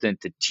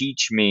consultant to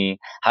teach me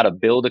how to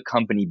build a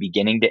company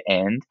beginning to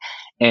end.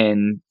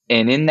 And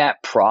in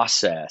that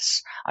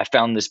process, I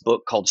found this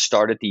book called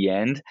Start at the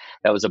End.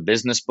 That was a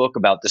business book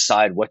about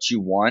decide what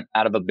you want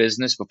out of a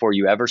business before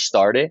you ever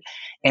start it.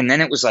 And then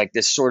it was like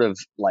this sort of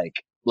like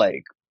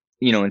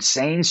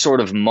insane sort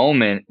of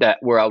moment that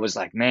where I was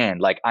like, man,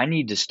 like I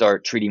need to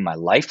start treating my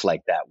life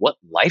like that. What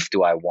life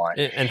do I want?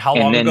 And how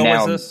long ago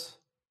was this?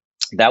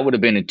 That would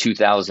have been in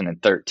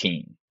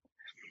 2013.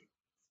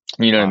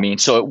 You know what I mean?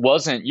 So it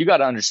wasn't, you got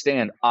to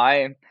understand,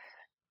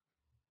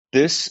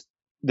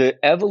 the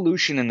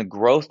evolution and the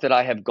growth that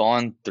I have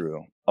gone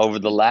through over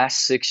the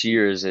last 6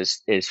 years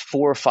is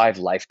 4 or 5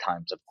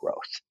 lifetimes of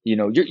growth.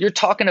 You're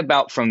talking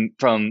about from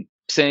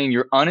saying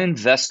you're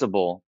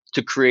uninvestable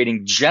to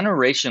creating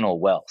generational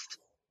wealth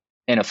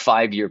in a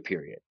 5-year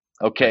period.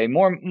 Okay.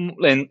 More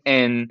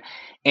and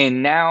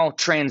now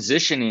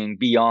transitioning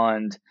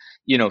beyond,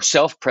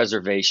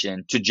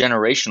 self-preservation to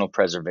generational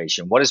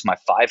preservation. What is my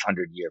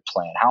 500-year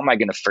plan? How am I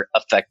going to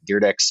affect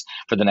Dyrdek's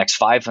for the next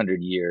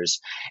 500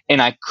 years?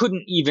 And I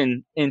couldn't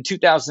even in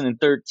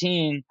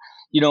 2013,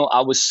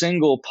 I was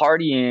single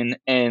partying,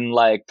 and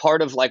like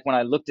part of like when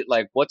I looked at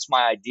like what's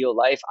my ideal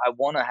life, I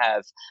want to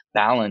have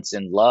balance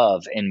and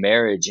love and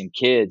marriage and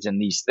kids and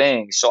these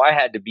things. So I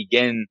had to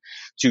begin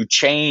to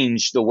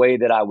change the way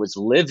that I was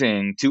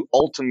living to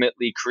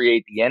ultimately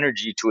create the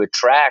energy to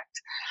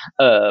attract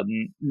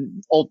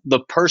the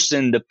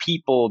person, the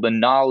people, the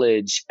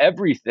knowledge,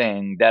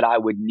 everything that I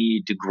would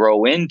need to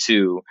grow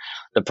into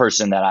the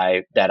person that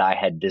I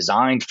had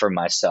designed for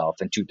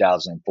myself in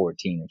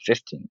 2014 and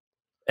 15.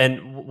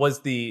 And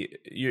was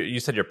you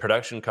said your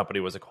production company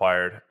was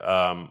acquired.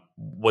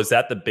 Was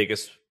that the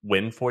biggest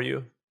win for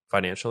you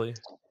financially?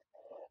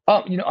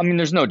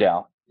 There's no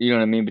doubt, you know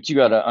what I mean? But you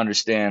got to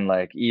understand,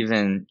 like,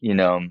 even,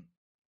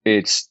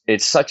 it's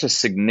such a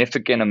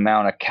significant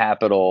amount of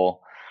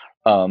capital.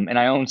 And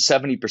I own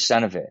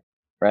 70% of it.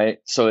 Right.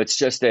 So it's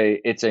just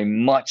it's a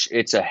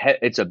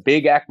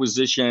big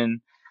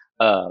acquisition.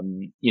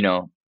 The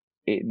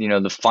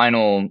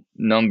final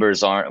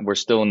numbers we're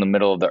still in the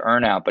middle of the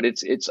earnout, but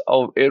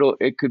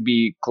it could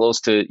be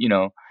close to,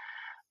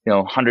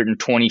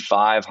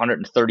 125,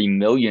 130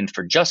 million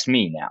for just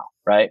me now.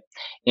 Right.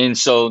 And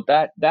so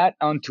that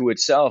unto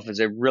itself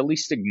is a really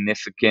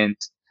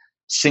significant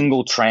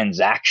single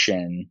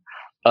transaction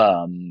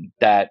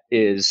that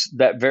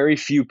very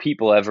few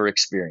people ever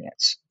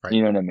experience. Right.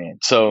 You know what I mean?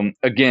 So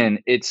again,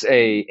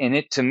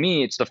 to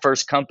me, it's the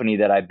first company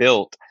that I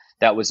built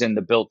that was in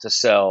the built to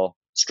sell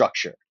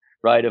structure,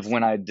 right? Of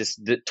when I just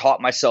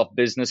taught myself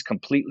business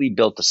completely,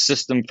 built a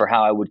system for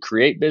how I would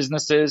create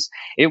businesses.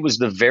 It was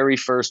the very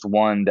first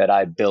one that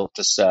I built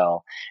to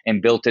sell,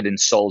 and built it and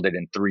sold it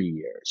in 3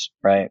 years,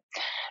 right?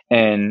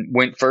 And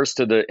went first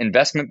to the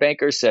investment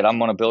bankers, said, I'm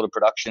going to build a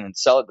production and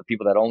sell it. The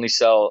people that only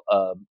sell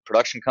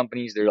production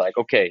companies, they're like,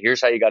 okay,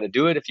 here's how you got to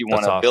do it if you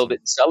want That's to build awesome. it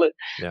and sell it.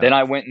 Yeah. Then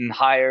I went and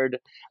hired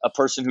a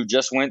person who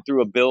just went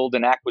through a build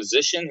and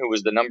acquisition, who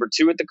was the number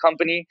 2 at the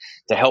company,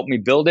 to help me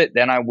build it.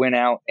 Then I went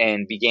out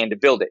and began to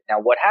build it. Now,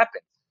 what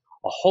happened?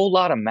 A whole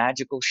lot of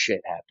magical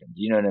shit happened.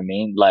 You know what I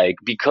mean?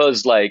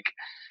 Because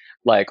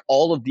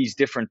all of these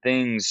different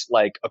things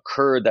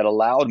occurred that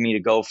allowed me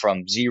to go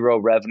from 0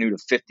 revenue to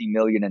 50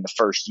 million in the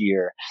first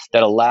year,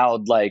 that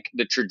allowed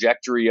the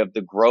trajectory of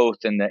the growth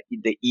and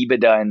the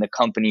EBITDA in the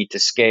company to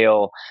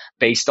scale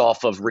based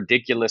off of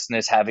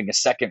ridiculousness having a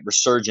second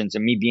resurgence,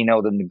 and me being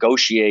able to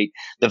negotiate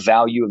the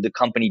value of the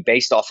company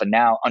based off of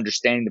now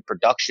understanding the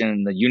production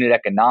and the unit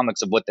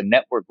economics of what the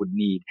network would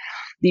need.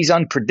 These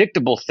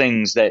unpredictable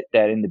things that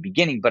in the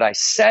beginning, but I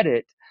said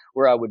it,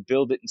 where I would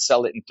build it and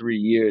sell it in 3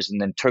 years, and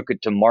then took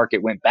it to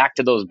market, went back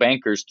to those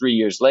bankers 3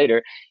 years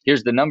later.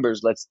 Here's the numbers.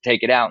 Let's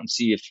take it out and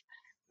see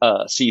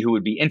who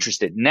would be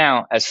interested.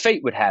 Now, as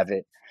fate would have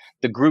it,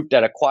 the group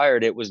that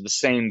acquired it was the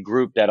same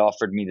group that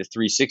offered me the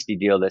 360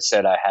 deal that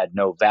said I had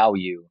no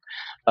value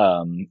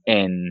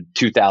in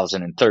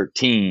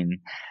 2013.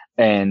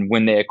 And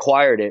when they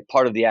acquired it,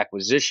 part of the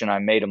acquisition, I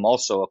made them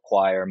also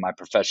acquire my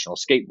professional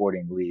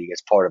skateboarding league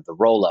as part of the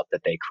roll up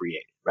that they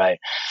created, right?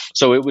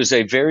 So it was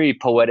a very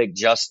poetic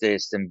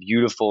justice and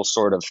beautiful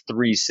sort of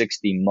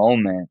 360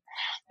 moment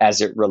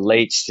as it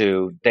relates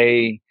to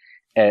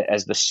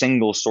as the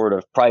single sort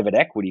of private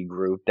equity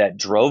group that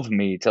drove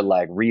me to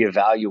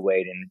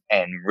reevaluate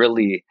and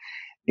really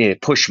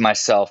push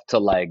myself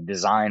to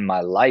design my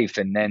life.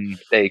 And then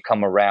they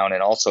come around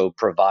and also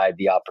provide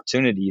the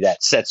opportunity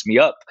that sets me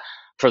up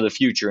for the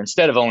future.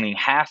 Instead of owning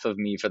half of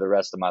me for the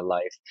rest of my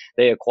life,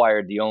 they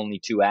acquired the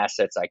only 2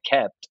 assets I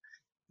kept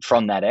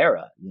from that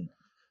era.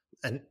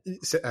 And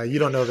you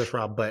don't know this,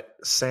 Rob, but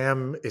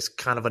Sam is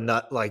kind of a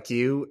nut like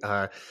you.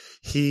 I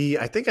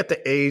think at the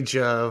age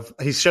of,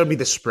 he showed me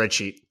the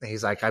spreadsheet.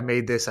 He's like, I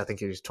made this, I think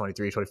he was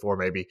 23, 24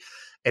 maybe.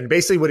 And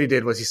basically what he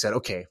did was he said,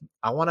 okay,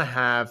 I want to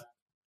have,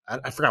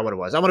 I forgot what it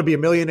was. I want to be a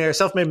millionaire,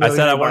 self-made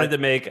millionaire. I said I wanted to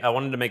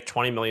make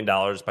 $20 million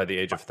by the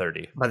age of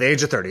 30. By the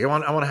age of 30. I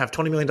want to have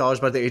 $20 million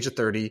by the age of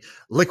 30,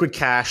 liquid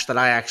cash that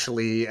I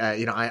actually,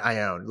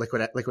 I own,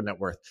 liquid net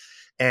worth.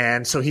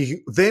 And so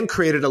he then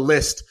created a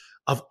list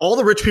of all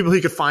the rich people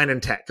he could find in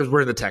tech, because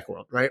we're in the tech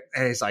world, right?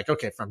 And he's like,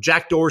 okay, from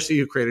Jack Dorsey,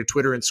 who created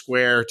Twitter and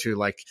Square,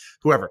 to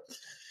whoever.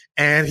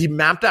 And he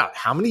mapped out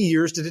how many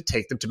years did it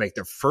take them to make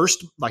their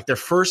first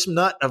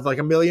nut of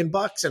 $1 million,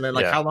 and then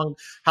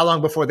how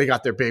long before they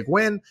got their big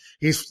win.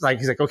 He's like,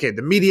 okay,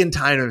 the median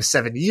time is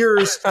 7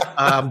 years.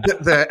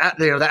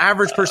 The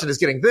average person is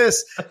getting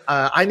this.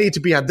 I need to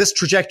be on this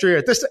trajectory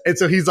at this, and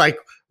so he's like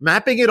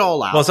mapping it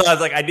all out. Well, so I was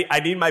like, I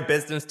need my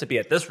business to be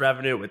at this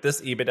revenue with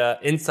this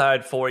EBITDA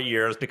inside 4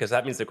 years, because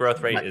that means the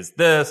growth rate is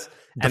this.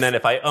 And then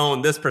if I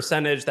own this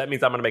percentage, that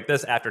means I'm going to make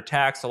this after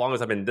tax, so long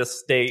as I'm in this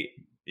state.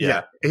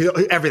 Yeah,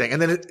 everything.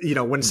 And then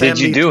when Sam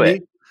did you do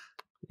it?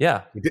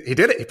 Yeah, he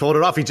did it. He pulled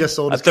it off. He just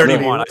sold his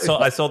 31.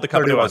 I sold the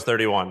company when I was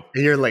 31. A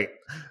year late.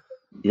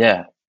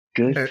 Yeah,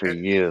 good for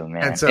you,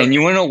 man. And and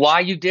you want to know why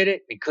you did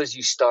it? Because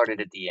you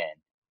started at the end,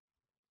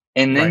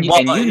 and then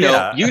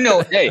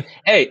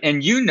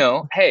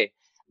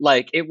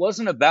it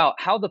wasn't about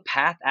how the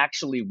path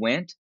actually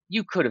went.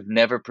 You could have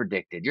never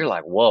predicted. You're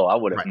like, whoa, I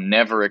would have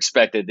never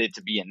expected it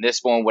to be in this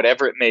one,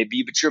 whatever it may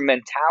be. But your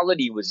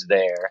mentality was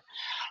there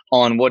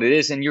on what it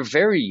is. And you're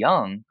very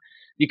young,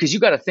 because you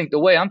got to think the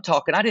way I'm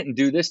talking. I didn't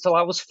do this till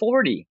I was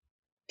 40,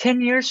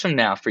 10 years from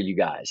now for you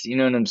guys. You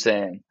know what I'm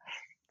saying?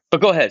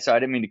 But go ahead. Sorry, I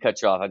didn't mean to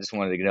cut you off. I just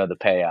wanted to know the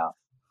payout.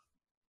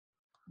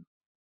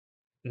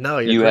 No,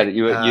 you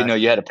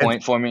had a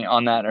point for me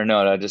on that, or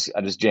no? I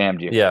just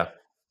jammed you. Yeah.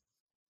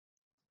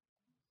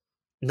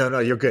 No,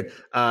 you're good.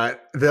 The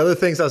other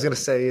things I was going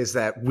to say is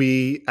that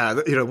we,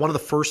 one of the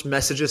first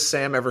messages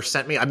Sam ever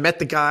sent me, I met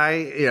the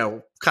guy,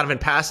 kind of in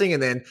passing.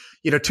 And then,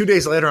 2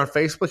 days later on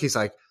Facebook, he's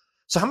like,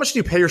 so how much do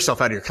you pay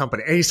yourself out of your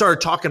company? And he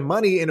started talking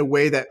money in a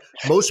way that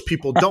most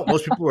people don't.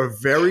 Most people are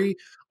very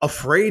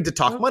afraid to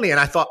talk money. And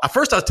I thought, at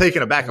first I was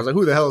taken aback. I was like,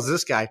 who the hell is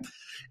this guy?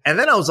 And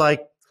then I was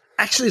like,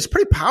 actually, it's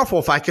pretty powerful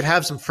if I could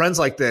have some friends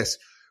like this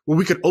where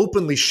we could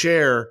openly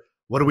share,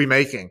 what are we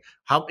making?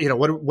 How,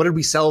 what did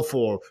we sell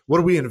for? What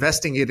are we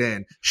investing it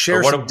in?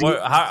 Share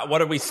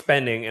what are we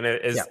spending? And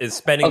is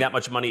spending that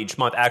much money each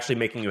month actually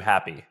making you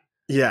happy?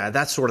 Yeah,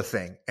 that sort of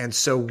thing. And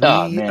so we,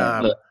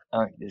 Look,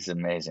 this is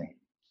amazing.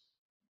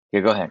 Yeah,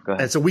 go ahead.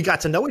 And so we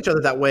got to know each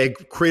other that way,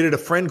 created a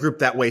friend group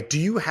that way. Do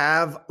you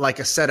have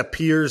a set of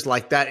peers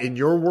like that in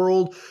your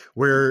world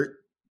where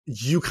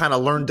you kind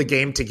of learned the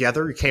game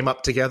together? You came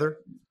up together?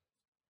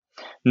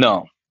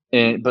 No,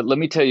 but let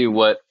me tell you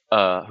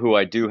who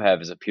I do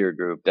have as a peer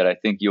group that I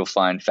think you'll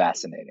find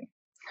fascinating.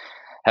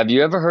 Have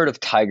you ever heard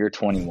of Tiger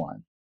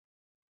 21?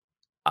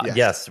 Yes.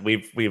 Yes,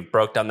 we've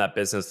broke down that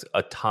business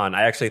a ton.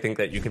 I actually think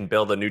that you can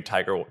build a new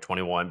Tiger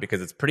 21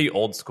 because it's pretty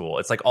old school.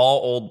 It's like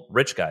all old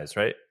rich guys,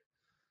 right?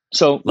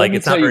 So let Like me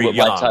it's tell not you very what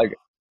my young. Tiger.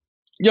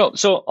 Yo,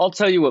 so I'll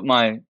tell you what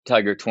my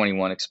Tiger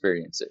 21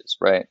 experience is,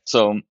 right?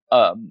 So,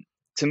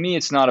 to me,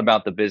 it's not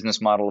about the business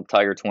model of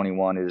Tiger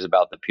 21. It is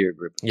about the peer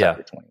group of Yeah.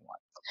 Tiger 21.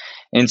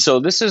 And so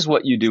this is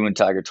what you do in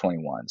Tiger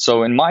 21.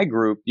 So in my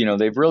group,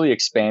 they've really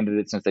expanded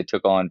it since they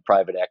took on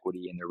private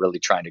equity and they're really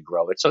trying to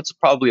grow it. So it's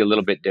probably a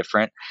little bit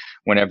different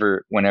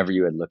whenever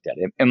you had looked at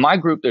it. In my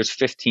group, there's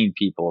 15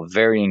 people of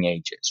varying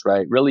ages,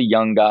 right? Really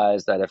young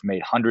guys that have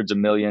made hundreds of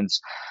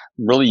millions,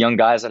 really young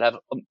guys that have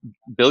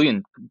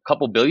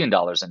couple billion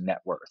dollars in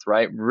net worth,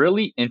 right?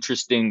 Really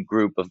interesting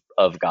group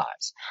of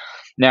guys.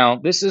 Now,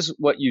 this is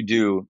what you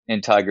do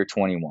in Tiger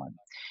 21.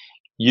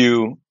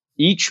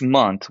 Each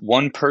month,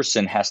 one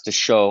person has to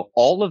show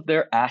all of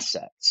their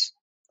assets,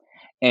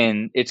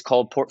 and it's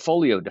called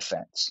portfolio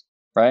defense,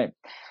 right?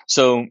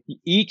 So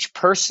each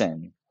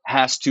person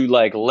has to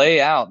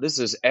lay out, this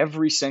is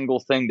every single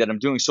thing that I'm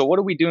doing. So what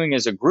are we doing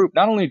as a group?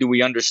 Not only do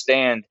we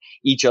understand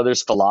each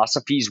other's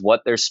philosophies,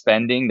 what they're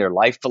spending, their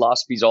life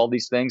philosophies, all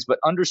these things, but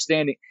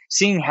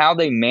seeing how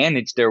they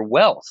manage their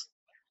wealth,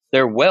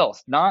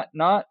 not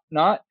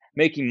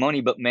making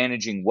money, but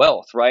managing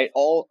wealth, right?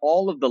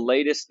 All of the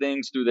latest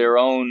things through their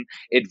own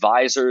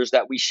advisors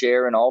that we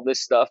share and all this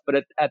stuff.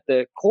 But at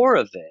the core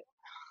of it,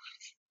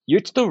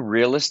 you're the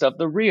realest of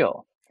the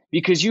real,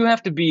 because you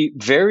have to be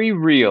very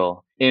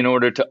real in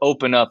order to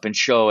open up and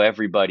show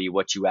everybody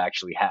what you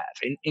actually have.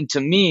 And to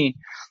me,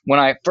 when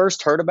I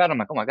first heard about it, I'm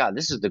like, oh my God,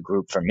 this is the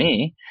group for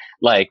me.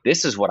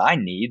 This is what I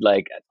need.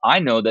 I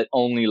know that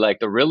only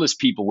the realest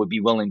people would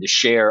be willing to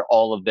share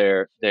all of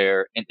their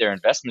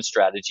investment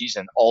strategies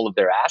and all of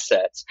their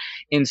assets.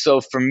 And so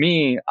for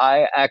me,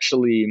 I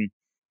actually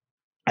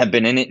have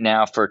been in it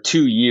now for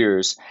 2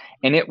 years,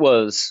 and it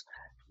was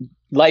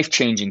life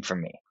changing for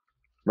me.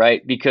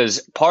 Right?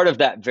 Because part of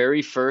that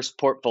very first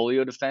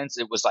portfolio defense,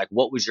 it was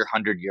what was your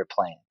 100-year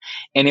plan?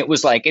 And it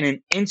was in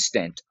an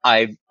instant,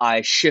 I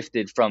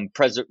shifted from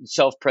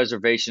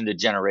self-preservation to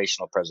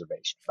generational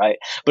preservation, right?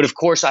 But of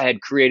course, I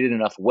had created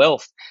enough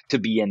wealth to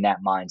be in that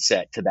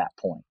mindset to that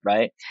point,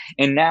 right?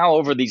 And now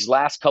over these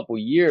last couple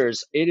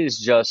years, it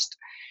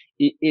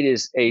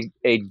is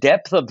a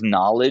depth of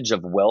knowledge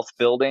of wealth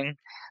building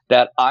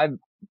that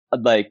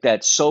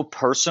that's so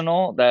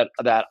personal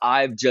that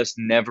I've just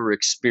never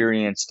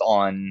experienced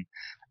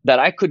that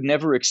I could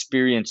never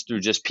experience through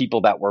just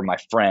people that were my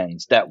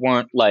friends, that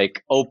weren't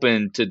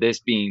open to this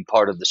being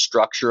part of the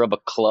structure of a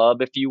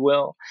club, if you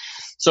will.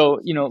 So,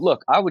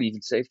 look, I would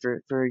even say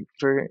for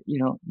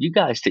you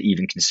guys to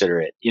even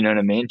consider it, you know what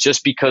I mean?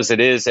 Just because it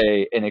is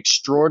an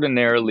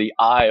extraordinarily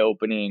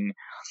eye-opening,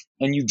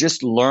 and you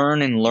just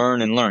learn and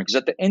learn and learn. Because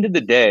at the end of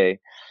the day,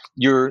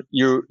 you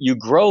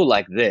grow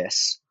like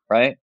this,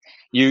 right?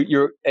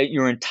 Your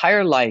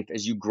entire life,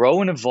 as you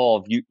grow and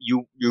evolve,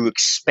 you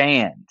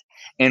expand.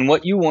 And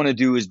what you want to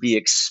do is be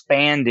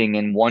expanding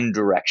in one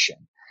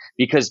direction,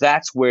 because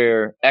that's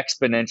where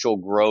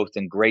exponential growth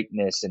and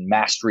greatness and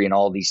mastery and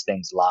all these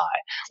things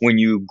lie, when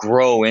you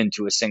grow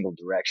into a single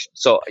direction.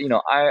 So,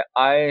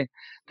 I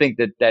think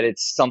that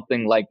it's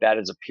something like that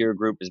as a peer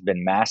group has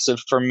been massive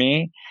for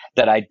me,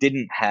 that I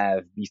didn't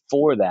have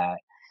before that,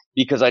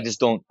 because I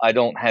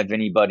don't have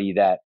anybody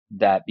that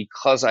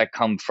because I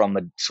come from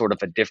a sort of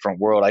a different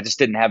world, I just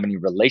didn't have any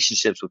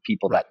relationships with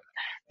people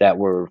that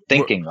were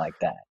thinking like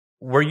that.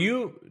 Were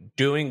you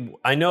doing,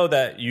 I know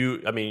that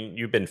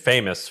you've been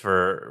famous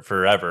for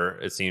forever,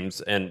 it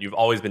seems, and you've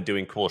always been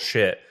doing cool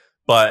shit,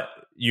 but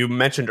you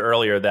mentioned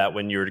earlier that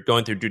when you were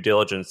going through due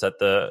diligence that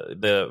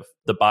the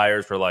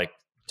buyers were like,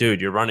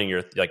 dude,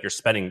 you're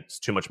spending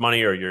too much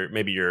money, or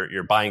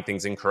you're buying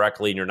things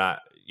incorrectly, and you're not,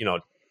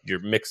 you're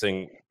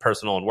mixing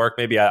personal and work,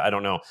 maybe, I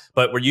don't know.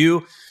 But were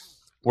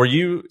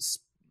you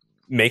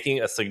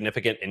making a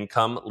significant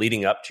income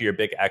leading up to your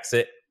big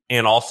exit?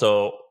 And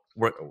also,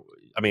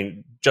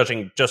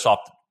 judging just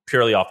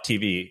purely off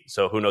TV,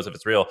 so who knows if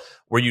it's real,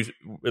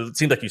 it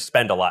seems like you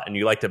spend a lot, and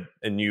you like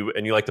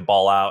to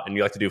ball out, and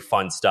you like to do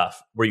fun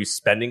stuff. Were you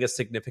spending a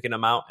significant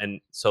amount?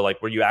 And so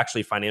were you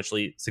actually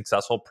financially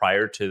successful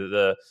prior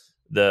to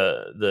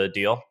the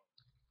deal?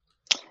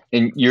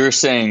 And you're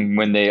saying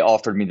when they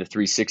offered me the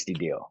 360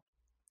 deal?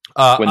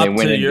 When they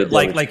went in,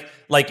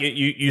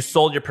 you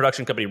sold your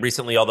production company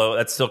recently, although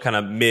that's still kind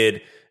of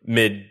mid,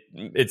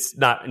 it's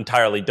not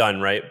entirely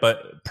done, right?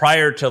 But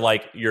prior to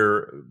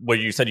where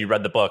you said you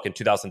read the book in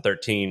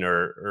 2013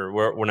 or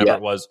whenever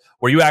it was,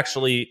 were you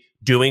actually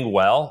doing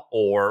well,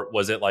 or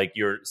was it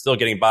you're still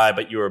getting by,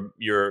 but you're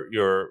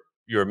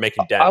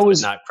making dents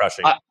but not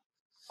crushing?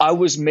 I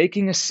was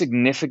making a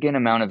significant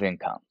amount of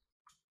income,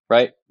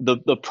 right?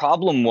 The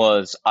problem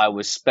was I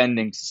was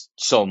spending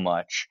so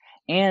much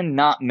and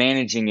not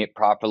managing it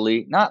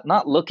properly,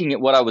 not looking at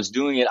what I was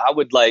doing. I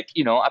would I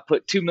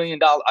put $2 million,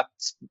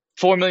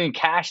 $4 million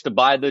cash to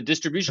buy the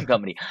distribution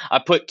company. I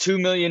put $2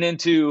 million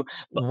into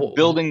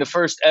building the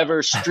first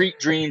ever Street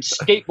Dreams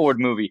skateboard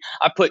movie.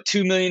 I put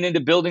 $2 million into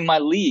building my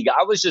league.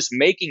 I was just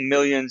making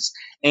millions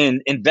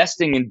and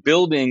investing in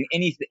building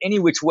any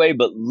which way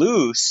but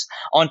loose,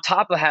 on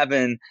top of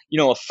having, a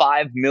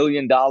 $5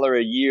 million a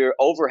year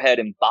overhead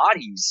and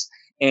bodies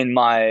in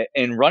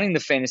running the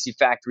Fantasy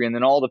Factory, and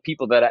then all the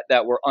people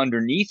that were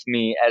underneath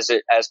me as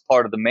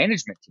part of the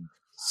management team.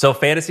 So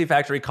Fantasy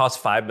Factory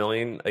costs $5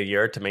 million a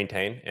year to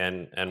maintain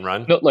and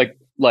run. No,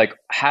 like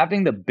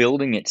having the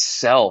building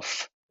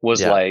itself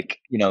was like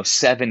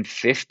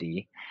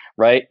 $750,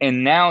 right?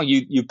 And now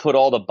you put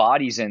all the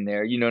bodies in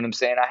there. You know what I'm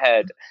saying? I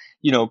had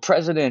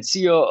president,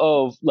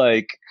 COO,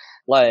 like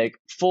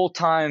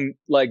full-time,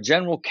 like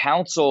general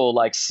counsel,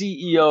 like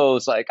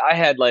CEOs. Like I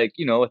had a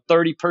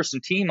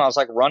 30-person team. I was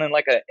like running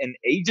like an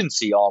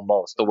agency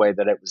almost, the way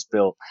that it was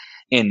built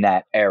in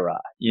that era.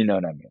 You know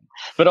what I mean?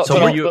 But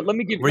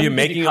were you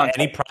making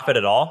any profit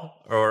at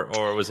all,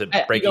 or was it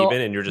break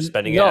even and you're just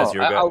spending it as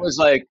you're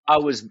going? I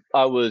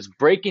was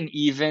breaking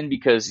even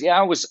because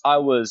I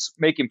was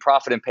making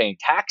profit and paying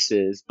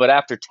taxes, but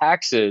after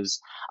taxes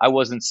I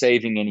wasn't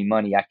saving any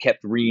money. I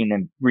kept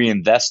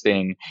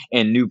reinvesting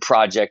in new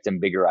projects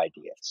and bigger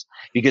ideas,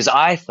 because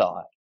I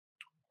thought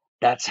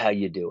that's how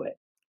you do it.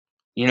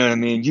 You know what I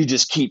mean? You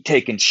just keep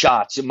taking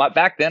shots.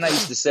 Back then I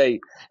used to say,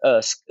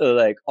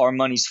 like, our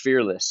money's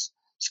fearless.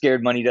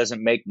 Scared money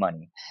doesn't make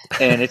money.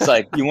 And it's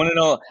like, you want to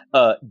know,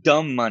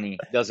 dumb money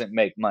doesn't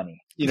make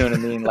money. You know what I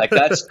mean? Like,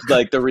 that's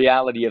like the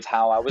reality of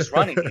how I was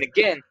running. And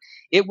again,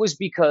 it was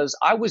because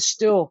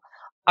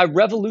I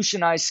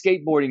revolutionized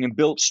skateboarding and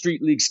built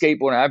Street League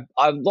skateboarding.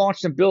 I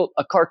launched and built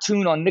a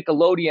cartoon on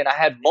Nickelodeon. I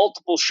had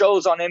multiple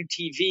shows on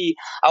MTV.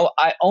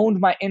 I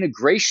owned my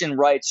integration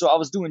rights. So I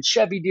was doing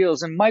Chevy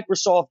deals and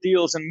Microsoft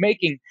deals and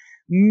making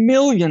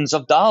millions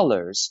of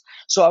dollars.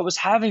 So I was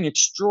having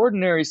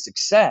extraordinary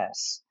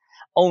success.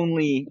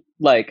 Only,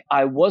 like,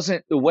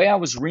 the way I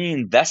was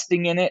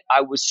reinvesting in it,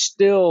 I was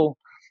still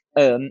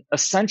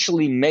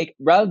essentially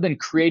rather than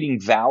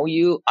creating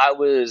value, I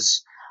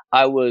was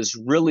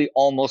really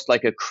almost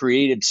like a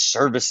creative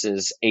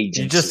services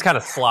agency. You just kind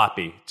of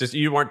sloppy.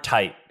 You weren't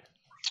tight.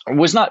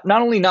 Was not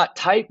only not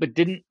tight, but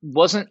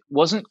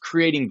wasn't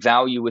creating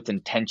value with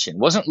intention.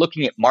 Wasn't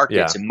looking at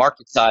markets and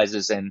market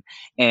sizes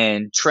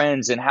and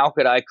trends and how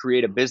could I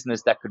create a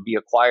business that could be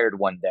acquired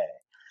one day.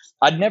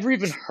 I'd never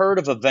even heard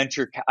of a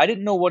I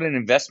didn't know what an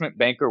investment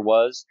banker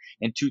was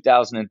in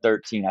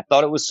 2013. I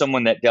thought it was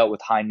someone that dealt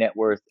with high net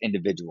worth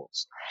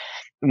individuals.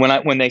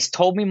 When they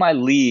told me my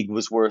league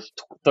was worth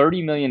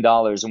 $30 million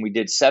and we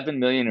did $7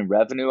 million in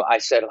revenue, I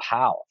said,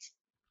 how?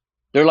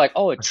 They're like,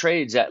 oh, it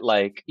trades at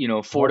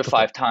 4 to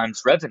 5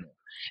 times revenue.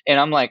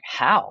 And I'm like,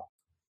 how?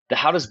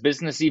 How does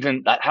that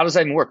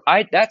even work?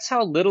 That's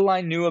how little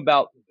I knew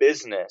about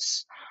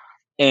business.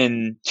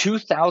 In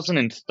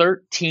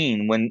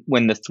 2013,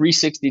 when the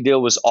 360 deal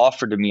was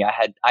offered to me,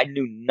 I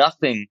knew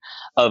nothing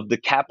of the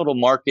capital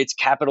markets,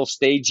 capital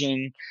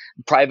staging,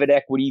 private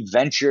equity,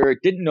 venture.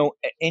 Didn't know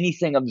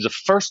anything. It was the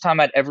first time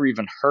I'd ever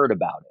even heard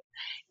about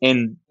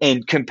it.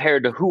 And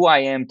compared to who I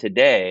am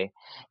today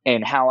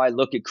and how I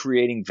look at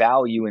creating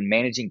value and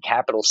managing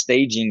capital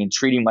staging and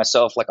treating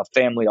myself like a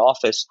family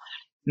office,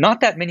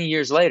 not that many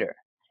years later,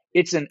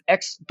 it's an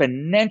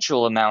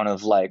exponential amount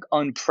of like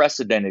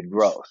unprecedented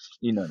growth.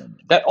 You know what I mean?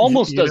 That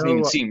almost doesn't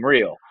even seem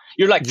real.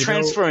 You're like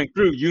transferring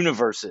through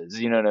universes.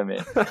 You know what I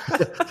mean?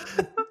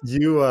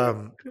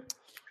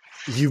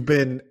 You've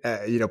been,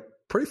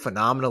 pretty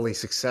phenomenally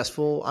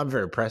successful. I'm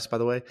very impressed, by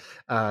the way.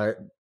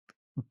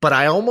 But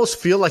I almost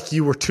feel like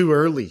you were too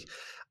early.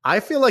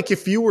 I feel like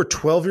if you were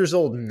 12 years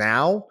old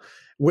now,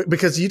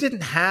 because you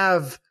didn't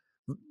have,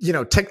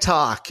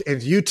 TikTok and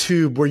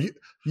YouTube, where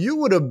you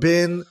would have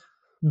been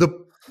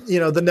the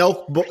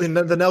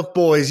Nelk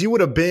boys, you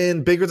would have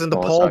been bigger than the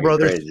Paul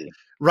brothers, crazy.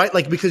 Right?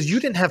 Like, because you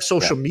didn't have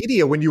social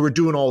media when you were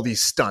doing all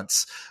these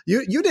stunts.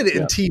 You did it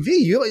in TV.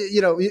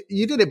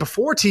 You did it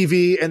before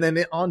TV and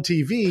then on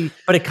TV.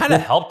 But it kind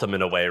of helped them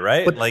in a way,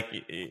 right? But,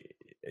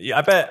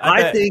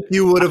 I think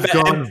you would have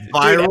gone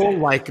viral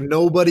like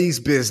nobody's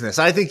business.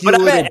 I think you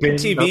would have been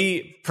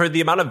MTV for the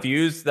amount of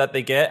views that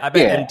they get. I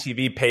bet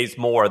MTV pays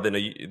more than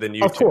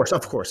YouTube.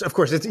 Of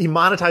course. It's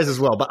monetized as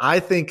well. But I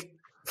think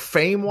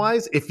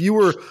fame-wise, if you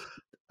were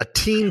a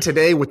teen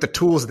today with the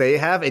tools they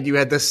have and you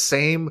had the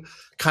same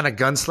kind of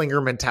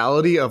gunslinger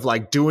mentality of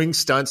like doing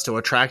stunts to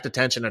attract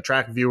attention,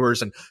 attract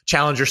viewers, and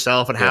challenge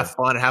yourself and have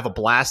fun and have a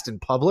blast in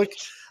public,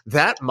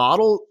 that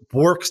model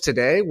works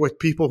today with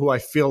people who I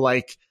feel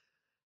like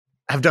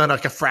have done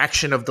like a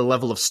fraction of the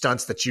level of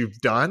stunts that you've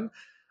done.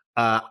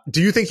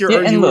 Do you think you're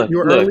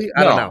early?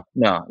 I don't know.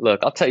 No,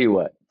 look, I'll tell you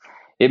what.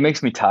 It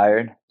makes me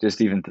tired just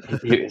even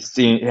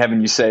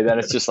having you say that.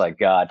 It's just like,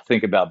 God,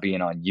 think about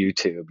being on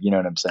YouTube. You know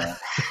what I'm saying?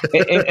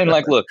 and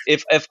like, look,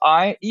 if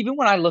even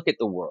when I look at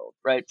the world,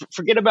 right,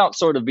 forget about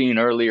sort of being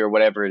early or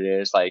whatever it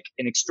is, like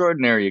an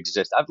extraordinary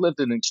exists. I've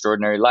lived an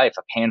extraordinary life,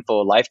 a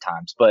handful of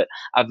lifetimes, but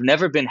I've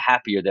never been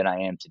happier than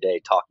I am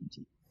today talking to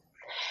you.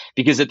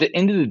 because at the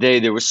end of the day,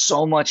 there was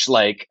so much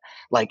like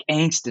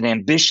angst and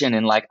ambition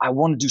and like, I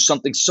want to do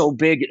something so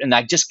big. And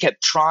I just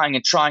kept trying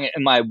and trying it.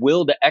 And my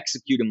will to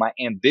execute and my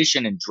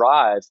ambition and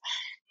drive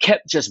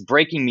kept just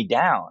breaking me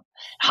down.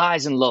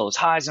 Highs and lows,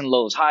 highs and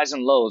lows, highs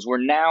and lows, where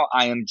now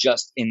I am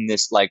just in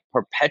this like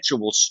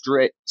perpetual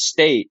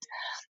state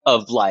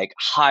of like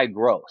high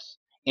growth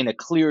in a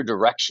clear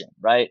direction,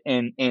 right?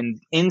 And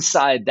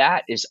inside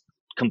that is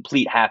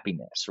complete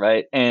happiness,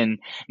 right? And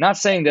not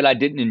saying that I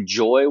didn't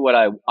enjoy what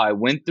I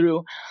went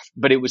through,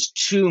 but it was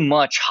too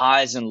much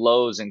highs and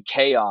lows and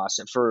chaos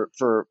and for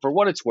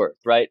what it's worth,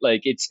 right?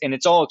 Like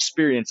it's all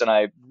experience, and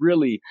I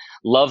really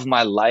love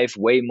my life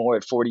way more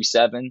at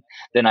 47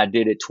 than I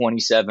did at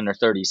 27 or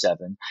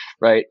 37,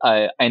 right?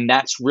 And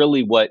that's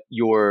really what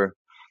your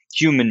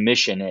human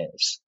mission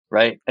is,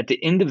 right? At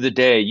the end of the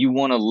day, you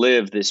want to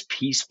live this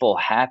peaceful,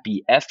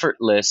 happy,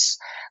 effortless,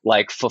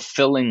 like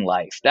fulfilling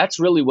life. That's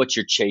really what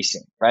you're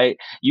chasing, right?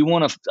 You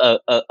want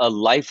a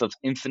life of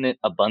infinite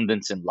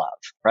abundance and love,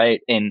 right?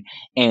 And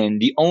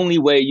the only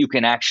way you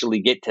can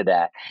actually get to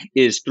that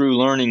is through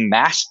learning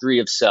mastery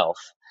of self.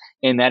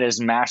 And that is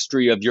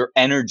mastery of your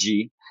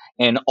energy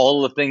and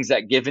all the things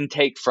that give and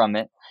take from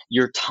it,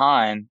 your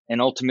time,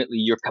 and ultimately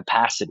your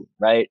capacity,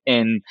 right?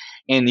 And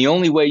the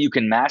only way you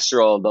can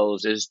master all of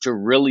those is to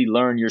really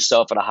learn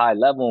yourself at a high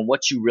level and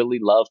what you really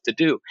love to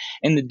do.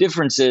 And the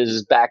difference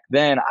is back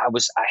then I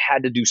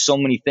had to do so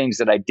many things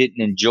that I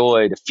didn't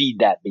enjoy to feed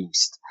that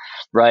beast,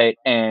 right?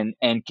 And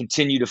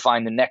continue to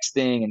find the next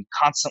thing and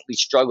constantly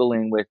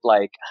struggling with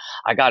like,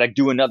 I got to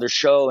do another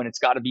show and it's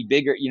got to be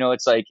bigger. You know,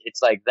 it's like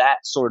that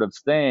sort of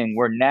thing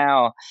where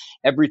now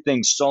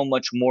everything's so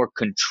much more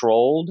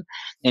controlled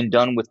and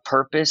done with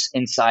purpose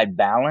inside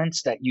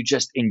balance that you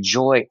just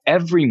enjoy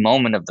every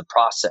moment of the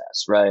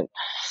process, right?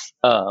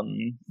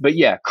 But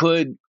yeah,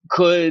 could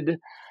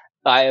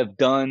I have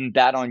done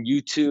that on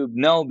YouTube?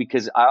 No,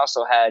 because I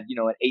also had,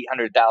 an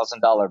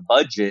 $800,000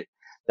 budget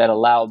that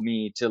allowed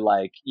me to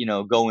like,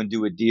 go and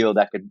do a deal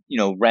that could,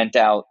 rent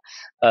out,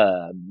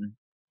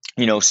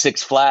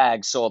 Six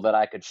Flags so that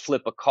I could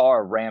flip a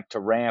car ramp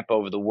to ramp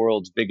over the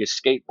world's biggest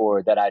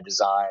skateboard that I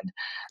designed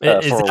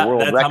for a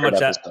world record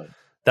episode.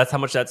 That's how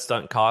much that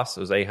stunt cost? It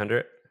was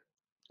 800.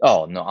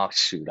 Oh no! Oh,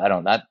 shoot, I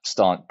don't. That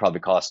stunt probably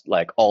cost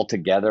like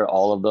altogether,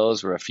 all of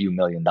those were a few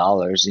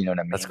 $1,000,000. You know what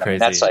I mean? That's I crazy. mean,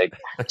 that's like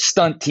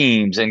stunt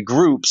teams and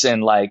groups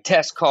and like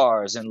test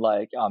cars and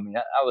like. I mean,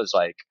 I was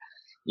like,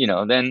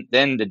 then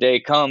the day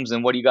comes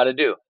and what do you got to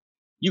do?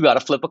 You got to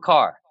flip a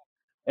car.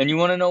 And you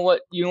want to know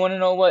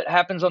what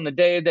happens on the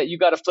day that you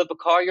got to flip a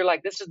car? You're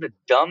like, this is the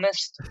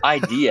dumbest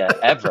idea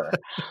ever.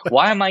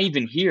 Why am I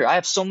even here? I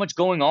have so much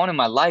going on in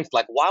my life.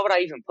 Like, why would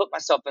I even put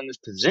myself in this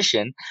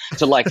position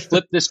to like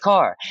flip this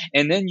car?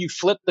 And then you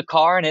flip the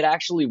car and it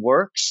actually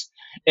works.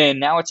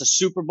 And now it's a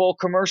Super Bowl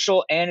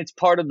commercial and it's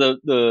part of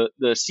the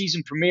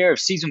season premiere of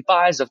season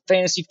 5 of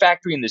Fantasy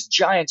Factory and this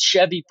giant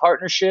Chevy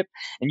partnership.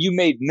 And you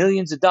made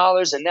millions of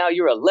dollars and now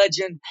you're a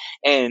legend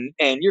and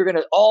you're going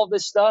to all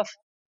this stuff.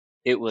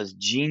 It was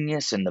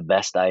genius and the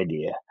best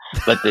idea.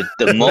 But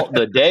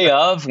the day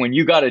of when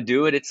you got to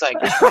do it, it's like,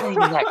 it's not even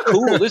that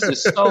cool. This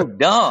is so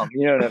dumb.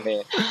 You know what I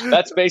mean?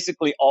 That's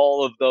basically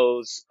all of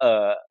those,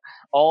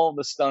 all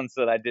the stunts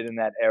that I did in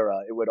that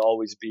era. It would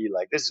always be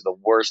like, this is the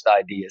worst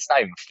idea. It's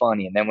not even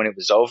funny. And then when it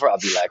was over,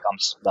 I'd be like,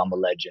 I'm a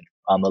legend.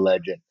 I'm a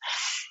legend.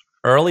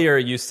 Earlier,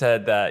 you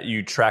said that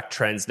you track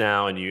trends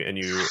now and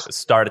you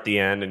start at the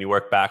end and you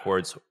work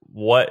backwards.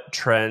 What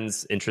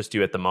trends interest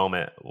you at the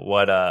moment?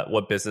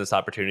 What business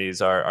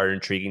opportunities are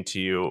intriguing to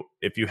you?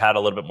 If you had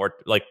a little bit more,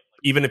 like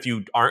even if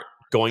you aren't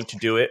going to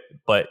do it,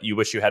 but you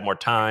wish you had more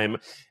time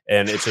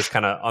and it's just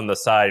kind of on the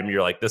side and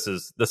you're like, this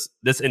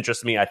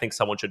interests me. I think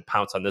someone should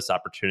pounce on this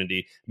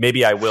opportunity.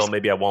 Maybe I will,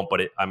 maybe I won't,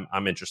 but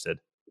I'm interested.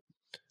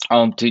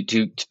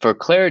 For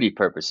clarity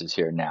purposes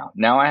here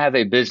now I have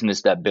a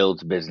business that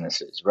builds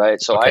businesses,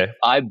 right? So okay.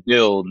 I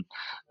build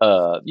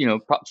 5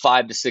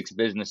 to 6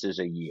 businesses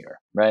a year,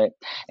 right?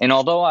 And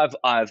although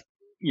I've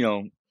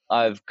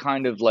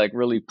kind of like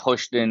really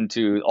pushed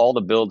into all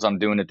the builds I'm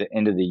doing at the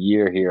end of the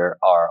year here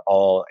are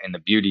all in the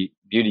beauty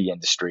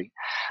industry,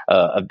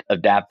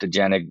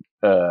 adaptogenic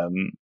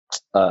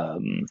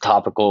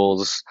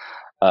topicals,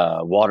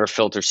 water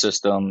filter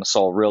system.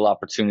 Saw real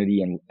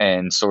opportunity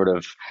and sort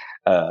of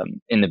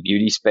in the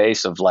beauty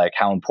space of like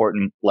how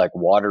important like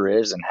water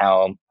is and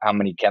how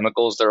many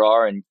chemicals there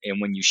are and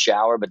when you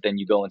shower, but then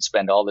you go and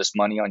spend all this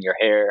money on your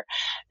hair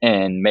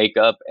and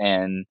makeup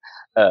and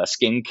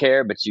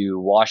skincare, but you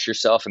wash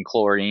yourself in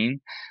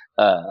chlorine.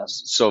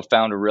 So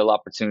found a real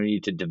opportunity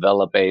to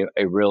develop a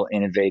real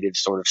innovative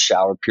sort of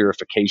shower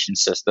purification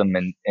system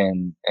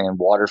and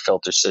water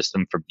filter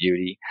system for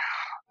beauty.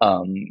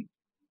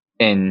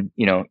 And,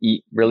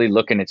 really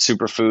looking at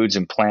superfoods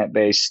and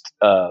plant-based,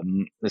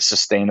 the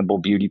sustainable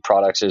beauty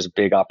products is a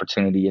big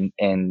opportunity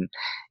in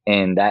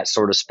that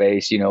sort of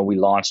space. We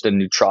launched a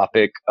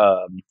nootropic,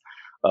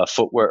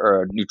 footwear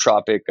or a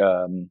nootropic,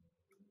 an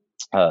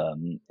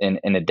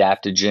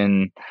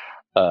adaptogen,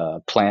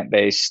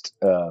 plant-based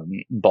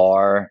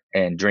bar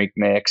and drink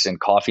mix and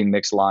coffee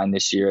mix line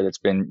this year that's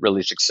been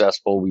really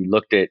successful. We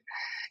looked at,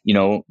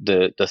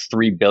 the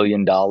 $3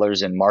 billion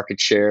in market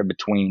share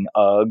between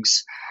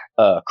Uggs,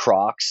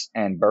 Crocs,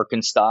 and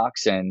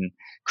Birkenstocks, and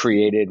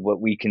created what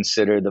we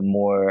consider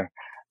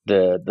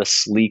the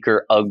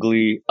sleeker,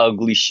 ugly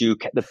shoe,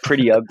 the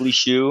pretty ugly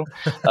shoe,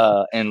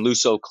 and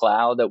Luso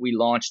Cloud that we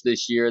launched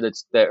this year.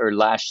 Or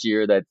last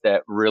year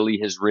that really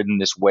has ridden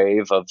this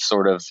wave of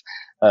sort of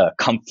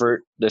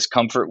comfort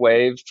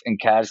wave and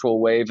casual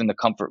wave in the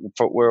comfort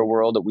footwear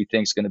world that we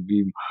think is going to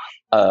be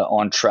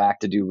on track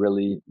to be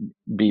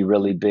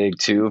really big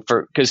too.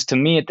 Because to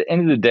me, at the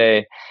end of the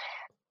day,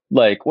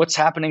 like what's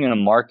happening in a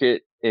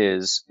market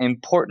is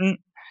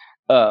important,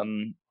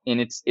 and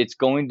it's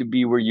going to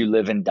be where you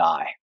live and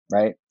die.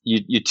 Right.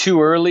 You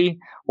too early,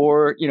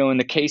 or, in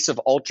the case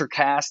of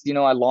Ultracast,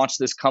 I launched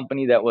this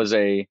company that was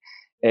a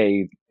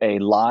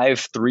live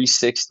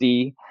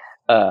 360,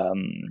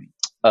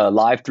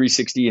 live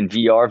 360 and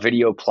VR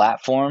video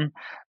platform,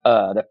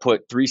 that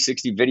put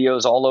 360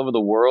 videos all over the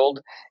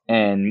world,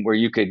 and where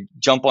you could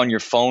jump on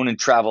your phone and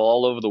travel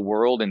all over the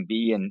world and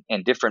be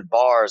in different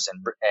bars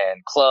and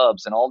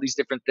clubs and all these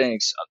different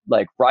things,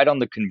 like right on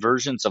the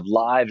convergence of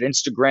live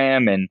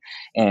Instagram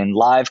and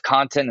live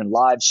content and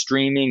live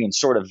streaming and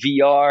sort of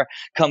VR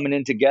coming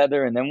in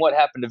together. And then what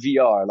happened to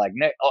VR? Like,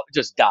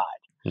 just died.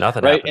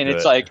 Nothing right. happened And to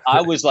it's it. like,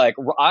 I was like,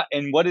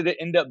 and what did it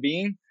end up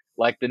being?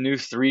 Like the new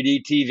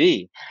 3D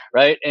TV,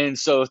 right? And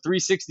so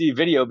 360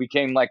 video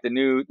became like the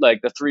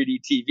 3D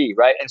TV,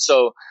 right? And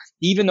so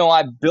even though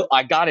I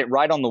got it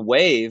right on the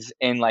wave,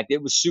 and like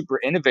it was super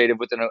innovative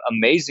with an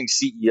amazing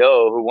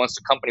CEO who, once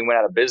the company went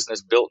out of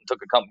business, built and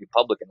took a company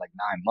public in like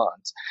 9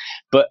 months.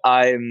 But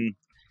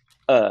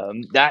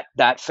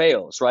that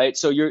fails, right?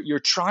 So you're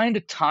trying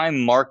to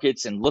time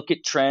markets and look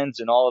at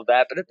trends and all of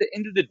that, but at the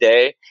end of the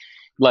day,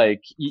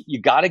 like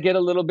you got to get a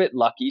little bit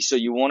lucky. So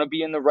you want to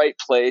be in the right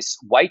place,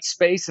 white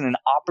space, and an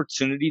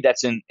opportunity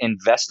that's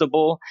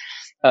investable.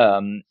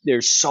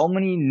 There's so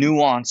many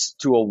nuance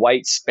to a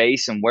white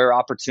space and where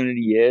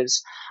opportunity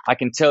is. I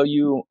can tell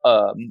you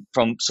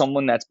from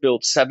someone that's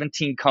built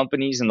 17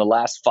 companies in the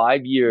last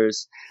 5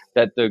 years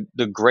that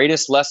the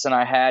greatest lesson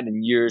I had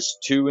in years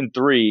 2 and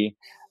 3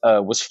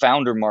 was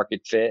founder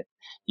market fit.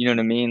 You know what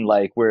I mean?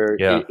 Like where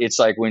it's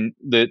like when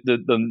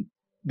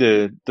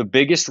the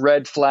biggest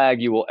red flag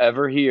you will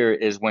ever hear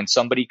is when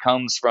somebody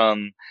comes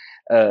from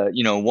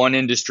one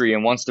industry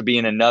and wants to be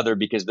in another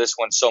because this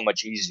one's so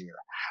much easier,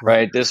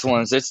 right? It's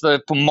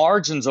the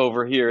margins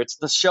over here, it's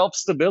the shelf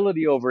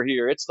stability over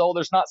here,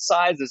 there's not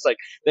size. It's like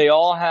they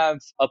all have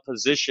a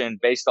position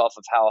based off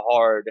of how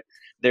hard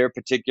their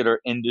particular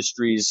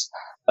industry's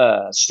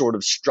sort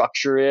of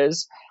structure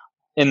is,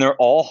 and they're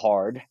all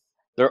hard.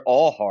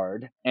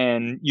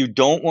 And you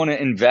don't want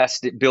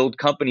to build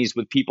companies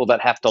with people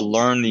that have to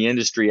learn the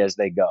industry as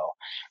they go.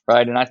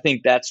 Right. And I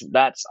think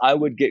I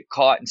would get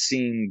caught in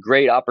seeing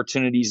great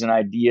opportunities and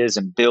ideas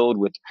and build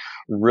with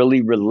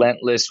really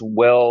relentless,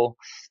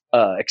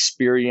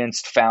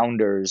 experienced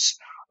founders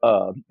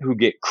who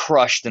get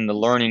crushed in the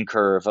learning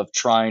curve of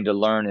trying to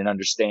learn and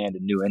understand a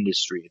new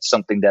industry. It's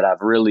something that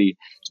it's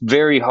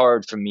very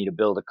hard for me to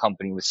build a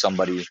company with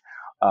somebody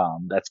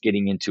that's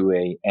getting into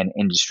an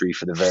industry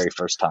for the very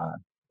first time.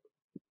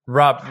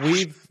 Rob,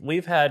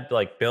 we've had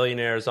like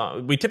billionaires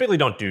on. We typically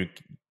don't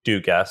do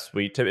guests.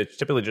 It's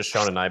typically just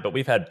Sean and I, but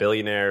we've had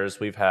billionaires.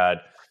 We've had,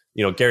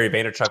 Gary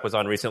Vaynerchuk was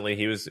on recently.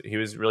 He was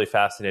really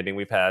fascinating.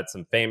 We've had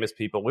some famous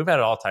people. We've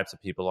had all types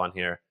of people on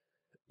here.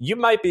 You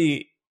might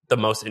be the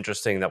most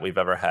interesting that we've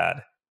ever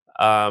had.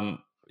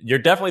 You're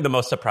definitely the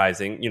most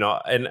surprising,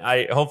 and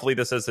hopefully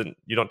this isn't,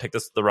 you don't take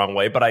this the wrong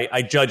way, but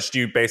I judged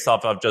you based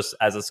off of just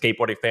as a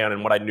skateboarding fan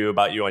and what I knew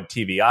about you on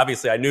TV.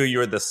 Obviously, I knew you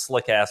were this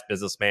slick ass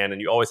businessman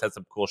and you always had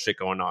some cool shit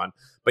going on,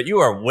 but you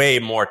are way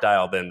more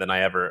dialed in than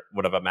I ever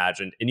would have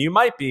imagined. And you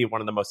might be one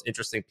of the most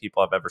interesting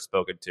people I've ever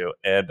spoken to.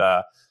 And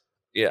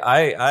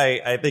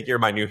I think you're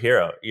my new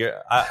hero.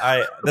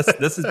 This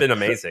has been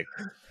amazing.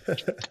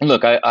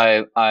 Look,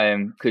 I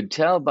could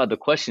tell by the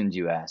questions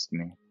you asked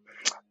me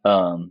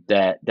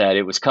that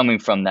it was coming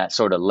from that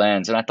sort of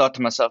lens, and I thought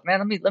to myself,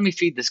 man, let me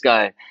feed this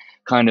guy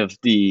kind of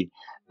the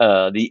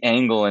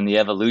angle and the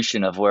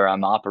evolution of where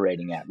I'm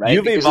operating at, right?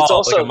 You've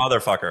evolved like a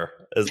motherfucker,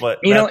 is what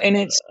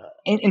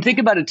and think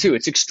about it too.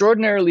 It's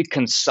extraordinarily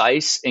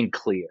concise and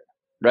clear,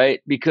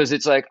 right? Because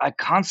it's like I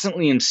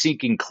constantly am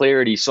seeking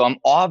clarity, so I'm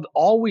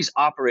always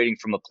operating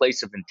from a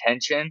place of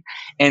intention,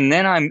 and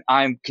then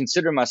I'm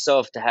consider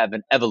myself to have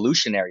an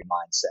evolutionary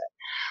mindset,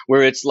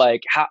 where it's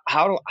like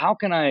how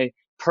can I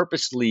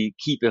purposely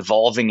keep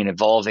evolving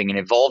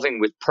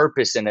with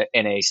purpose in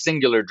a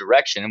singular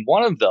direction. And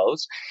one of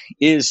those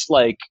is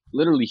like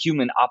literally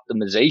human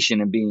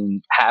optimization and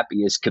being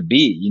happy as could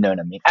be, you know what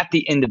I mean, at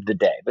the end of the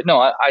day. But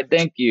no, I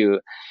thank you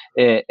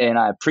and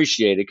I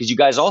appreciate it, because you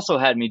guys also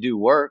had me do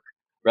work,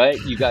 right?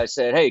 You guys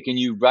said, hey, can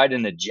you write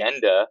an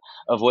agenda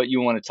of what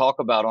you want to talk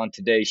about on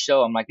today's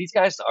show? I'm like, these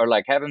guys are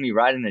like having me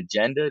write an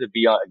agenda to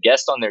be a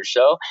guest on their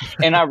show.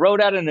 And I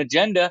wrote out an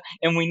agenda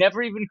and we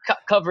never even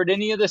covered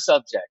any of the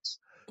subjects.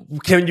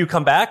 Can you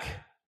come back?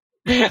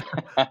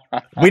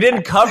 We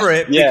didn't cover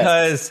it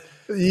because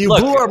you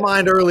blew our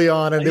mind early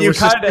on, and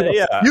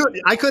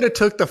I could have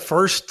took the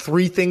first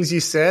 3 things you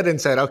said and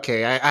said,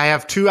 okay, I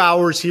have 2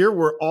 hours here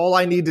where all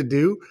I need to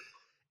do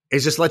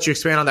is just let you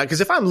expand on that.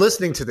 Because if I'm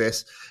listening to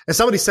this and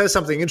somebody says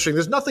something interesting,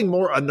 there's nothing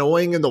more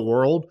annoying in the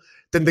world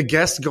than the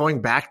guest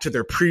going back to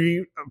their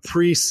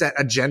preset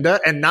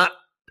agenda and not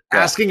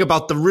asking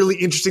about the really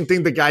interesting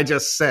thing the guy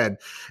just said.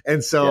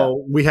 And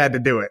so we had to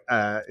do it.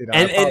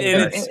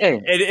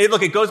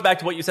 Look, it goes back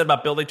to what you said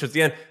about building towards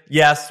the end.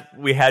 Yes,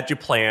 we had you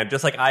planned,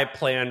 just like I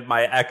planned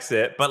my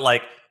exit. But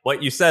like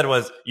what you said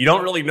was, you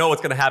don't really know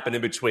what's going to happen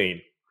in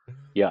between.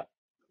 Yeah.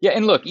 Yeah.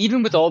 And look,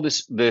 even with all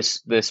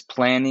this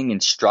planning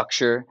and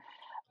structure,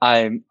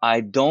 I'm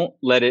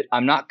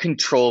not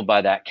controlled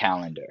by that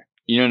calendar.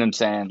 You know what I'm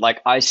saying? Like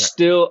I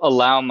still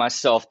allow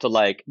myself to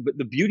but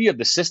the beauty of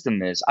the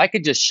system is I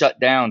could just shut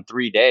down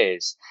 3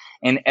 days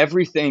and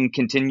everything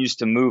continues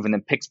to move and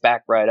then picks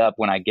back right up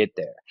when I get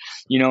there.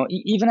 You know,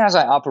 even as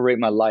I operate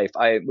my life,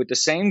 with the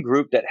same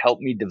group that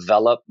helped me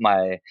develop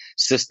my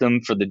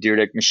system for the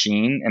Dyrdek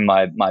machine and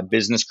my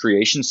business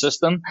creation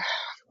system,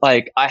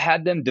 like I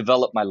had them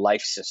develop my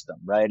life system,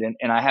 right?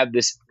 And I have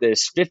this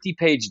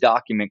 50-page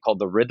document called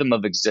the Rhythm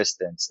of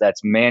Existence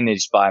that's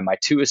managed by my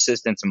 2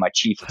 assistants and my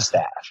chief of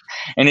staff.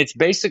 And it's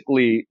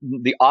basically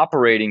the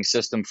operating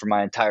system for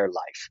my entire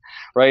life,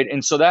 right?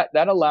 And so that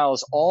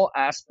allows all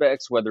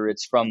aspects, whether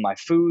it's from my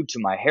food to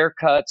my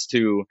haircuts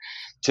to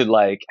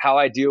like how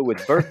I deal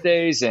with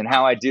birthdays and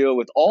how I deal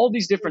with all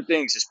these different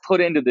things, is put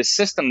into this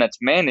system that's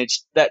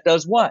managed that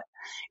does what?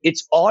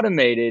 It's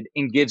automated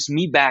and gives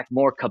me back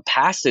more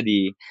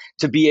capacity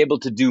to be able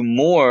to do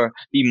more,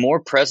 be more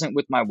present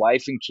with my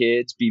wife and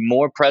kids, be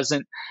more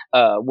present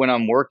when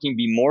I'm working,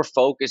 be more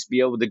focused,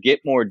 be able to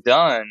get more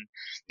done,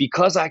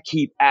 because I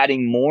keep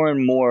adding more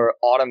and more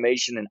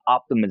automation and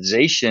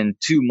optimization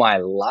to my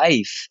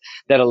life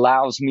that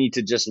allows me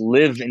to just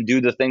live and do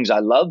the things I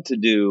love to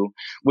do,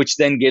 which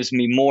then gives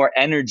me more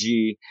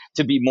energy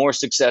to be more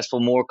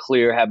successful, more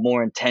clear, have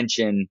more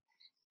intention,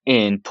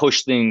 and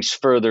push things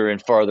further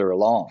and farther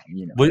along.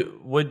 You know,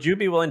 would you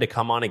be willing to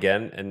come on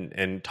again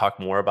and talk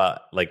more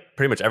about like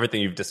pretty much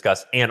everything you've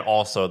discussed and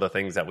also the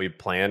things that we've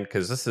planned?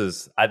 Because this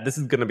is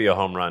going to be a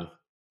home run.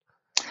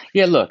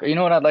 Yeah, look, you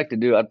know what I'd like to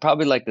do? I'd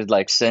probably like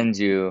to send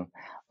you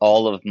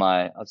all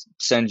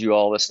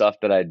the stuff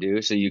that I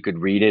do so you could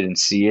read it and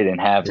see it and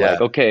have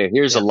okay,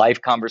 here's a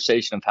life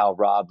conversation of how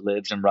Rob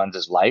lives and runs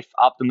his life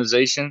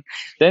optimization.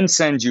 Then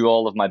send you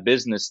all of my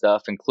business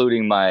stuff,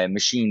 including my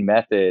machine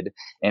method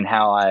and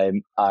how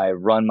I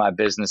run my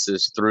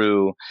businesses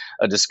through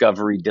a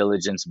discovery,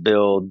 diligence,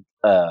 build,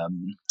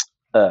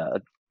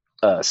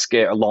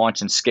 scale,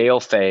 launch and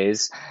scale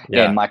phase,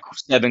 and my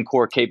 7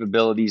 core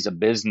capabilities of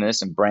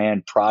business and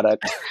brand,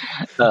 product,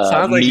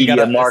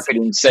 media,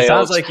 marketing, sales. It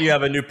sounds like you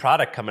have a new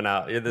product coming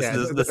out. This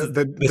is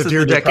the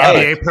Dyrdek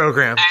MBA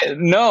program.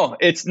 No,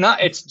 it's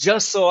not. It's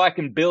just so I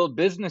can build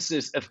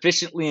businesses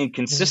efficiently and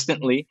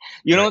consistently.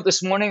 You know what?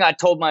 This morning I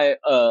told my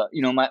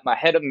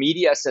head of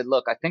media, I said,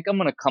 look, I think I'm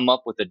going to come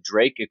up with a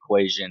Drake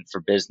equation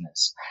for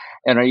business.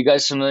 And are you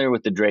guys familiar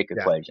with the Drake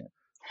equation?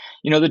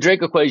 You know, the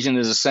Drake equation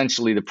is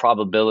essentially the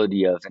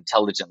probability of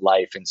intelligent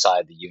life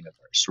inside the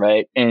universe,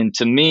 right? And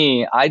to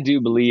me, I do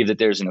believe that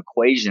there's an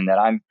equation that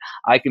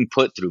I can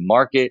put through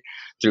market,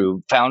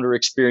 through founder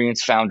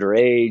experience, founder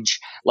age,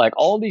 like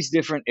all these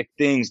different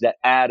things that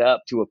add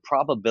up to a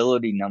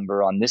probability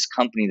number on this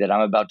company that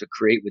I'm about to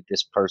create with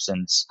this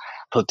person's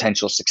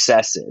potential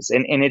successes.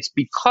 And it's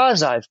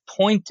because I've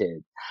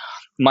pointed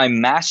my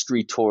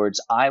mastery towards,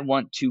 I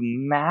want to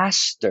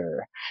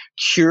master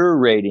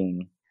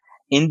curating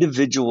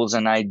individuals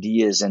and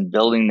ideas and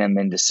building them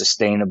into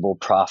sustainable,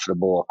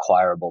 profitable,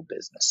 acquirable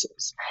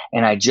businesses.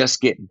 And I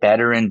just get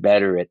better and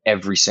better at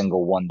every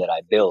single one that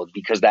I build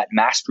because that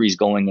mastery is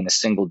going in a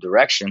single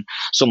direction.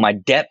 So my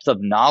depth of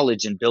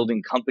knowledge in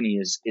building company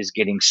is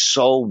getting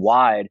so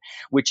wide,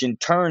 which in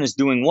turn is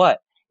doing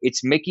what?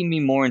 It's making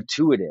me more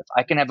intuitive.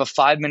 I can have a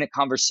 5-minute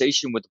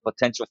conversation with a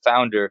potential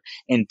founder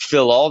and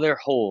fill all their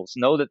holes,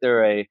 know that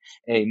they're a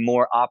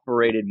more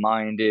operated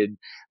minded,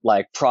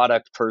 like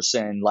product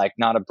person, like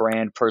not a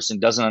brand person,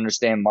 doesn't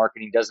understand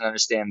marketing, doesn't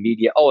understand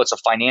media. Oh, it's a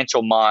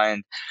financial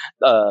mind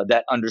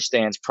that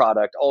understands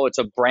product. Oh, it's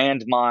a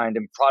brand mind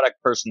and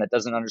product person that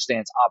doesn't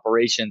understand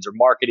operations or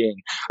marketing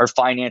or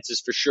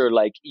finances for sure.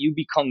 Like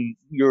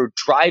you're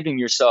driving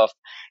yourself.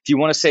 If you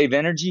want to save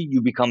energy,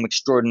 you become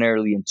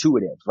extraordinarily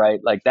intuitive, right?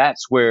 Like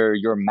that's where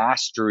your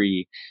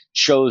mastery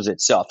shows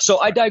itself. So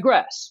I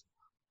digress.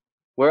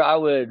 Where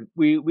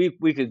we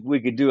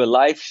could do a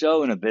life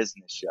show and a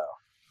business show.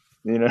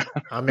 You know,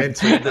 I'm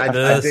into it.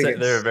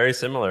 They're very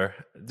similar,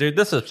 dude.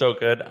 This is so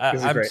good.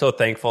 I'm so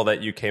thankful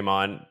that you came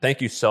on.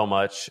 Thank you so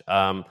much.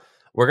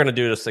 We're gonna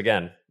do this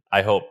again.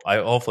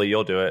 Hopefully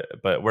you'll do it,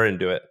 but we're gonna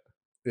do it.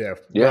 Yeah.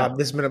 Rob,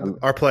 this has been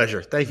our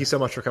pleasure. Thank you so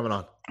much for coming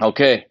on.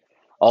 Okay,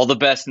 all the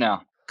best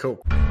now.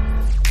 Cool.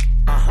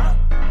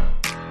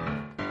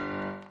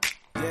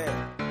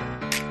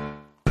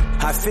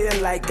 I I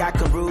feel like I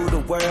can rule the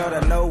world.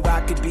 I know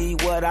I could be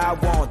what I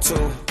want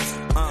to.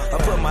 I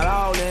put my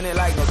all in it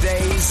like no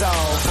days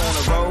off. On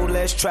the road,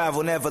 let's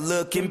travel, never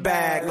looking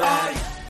back.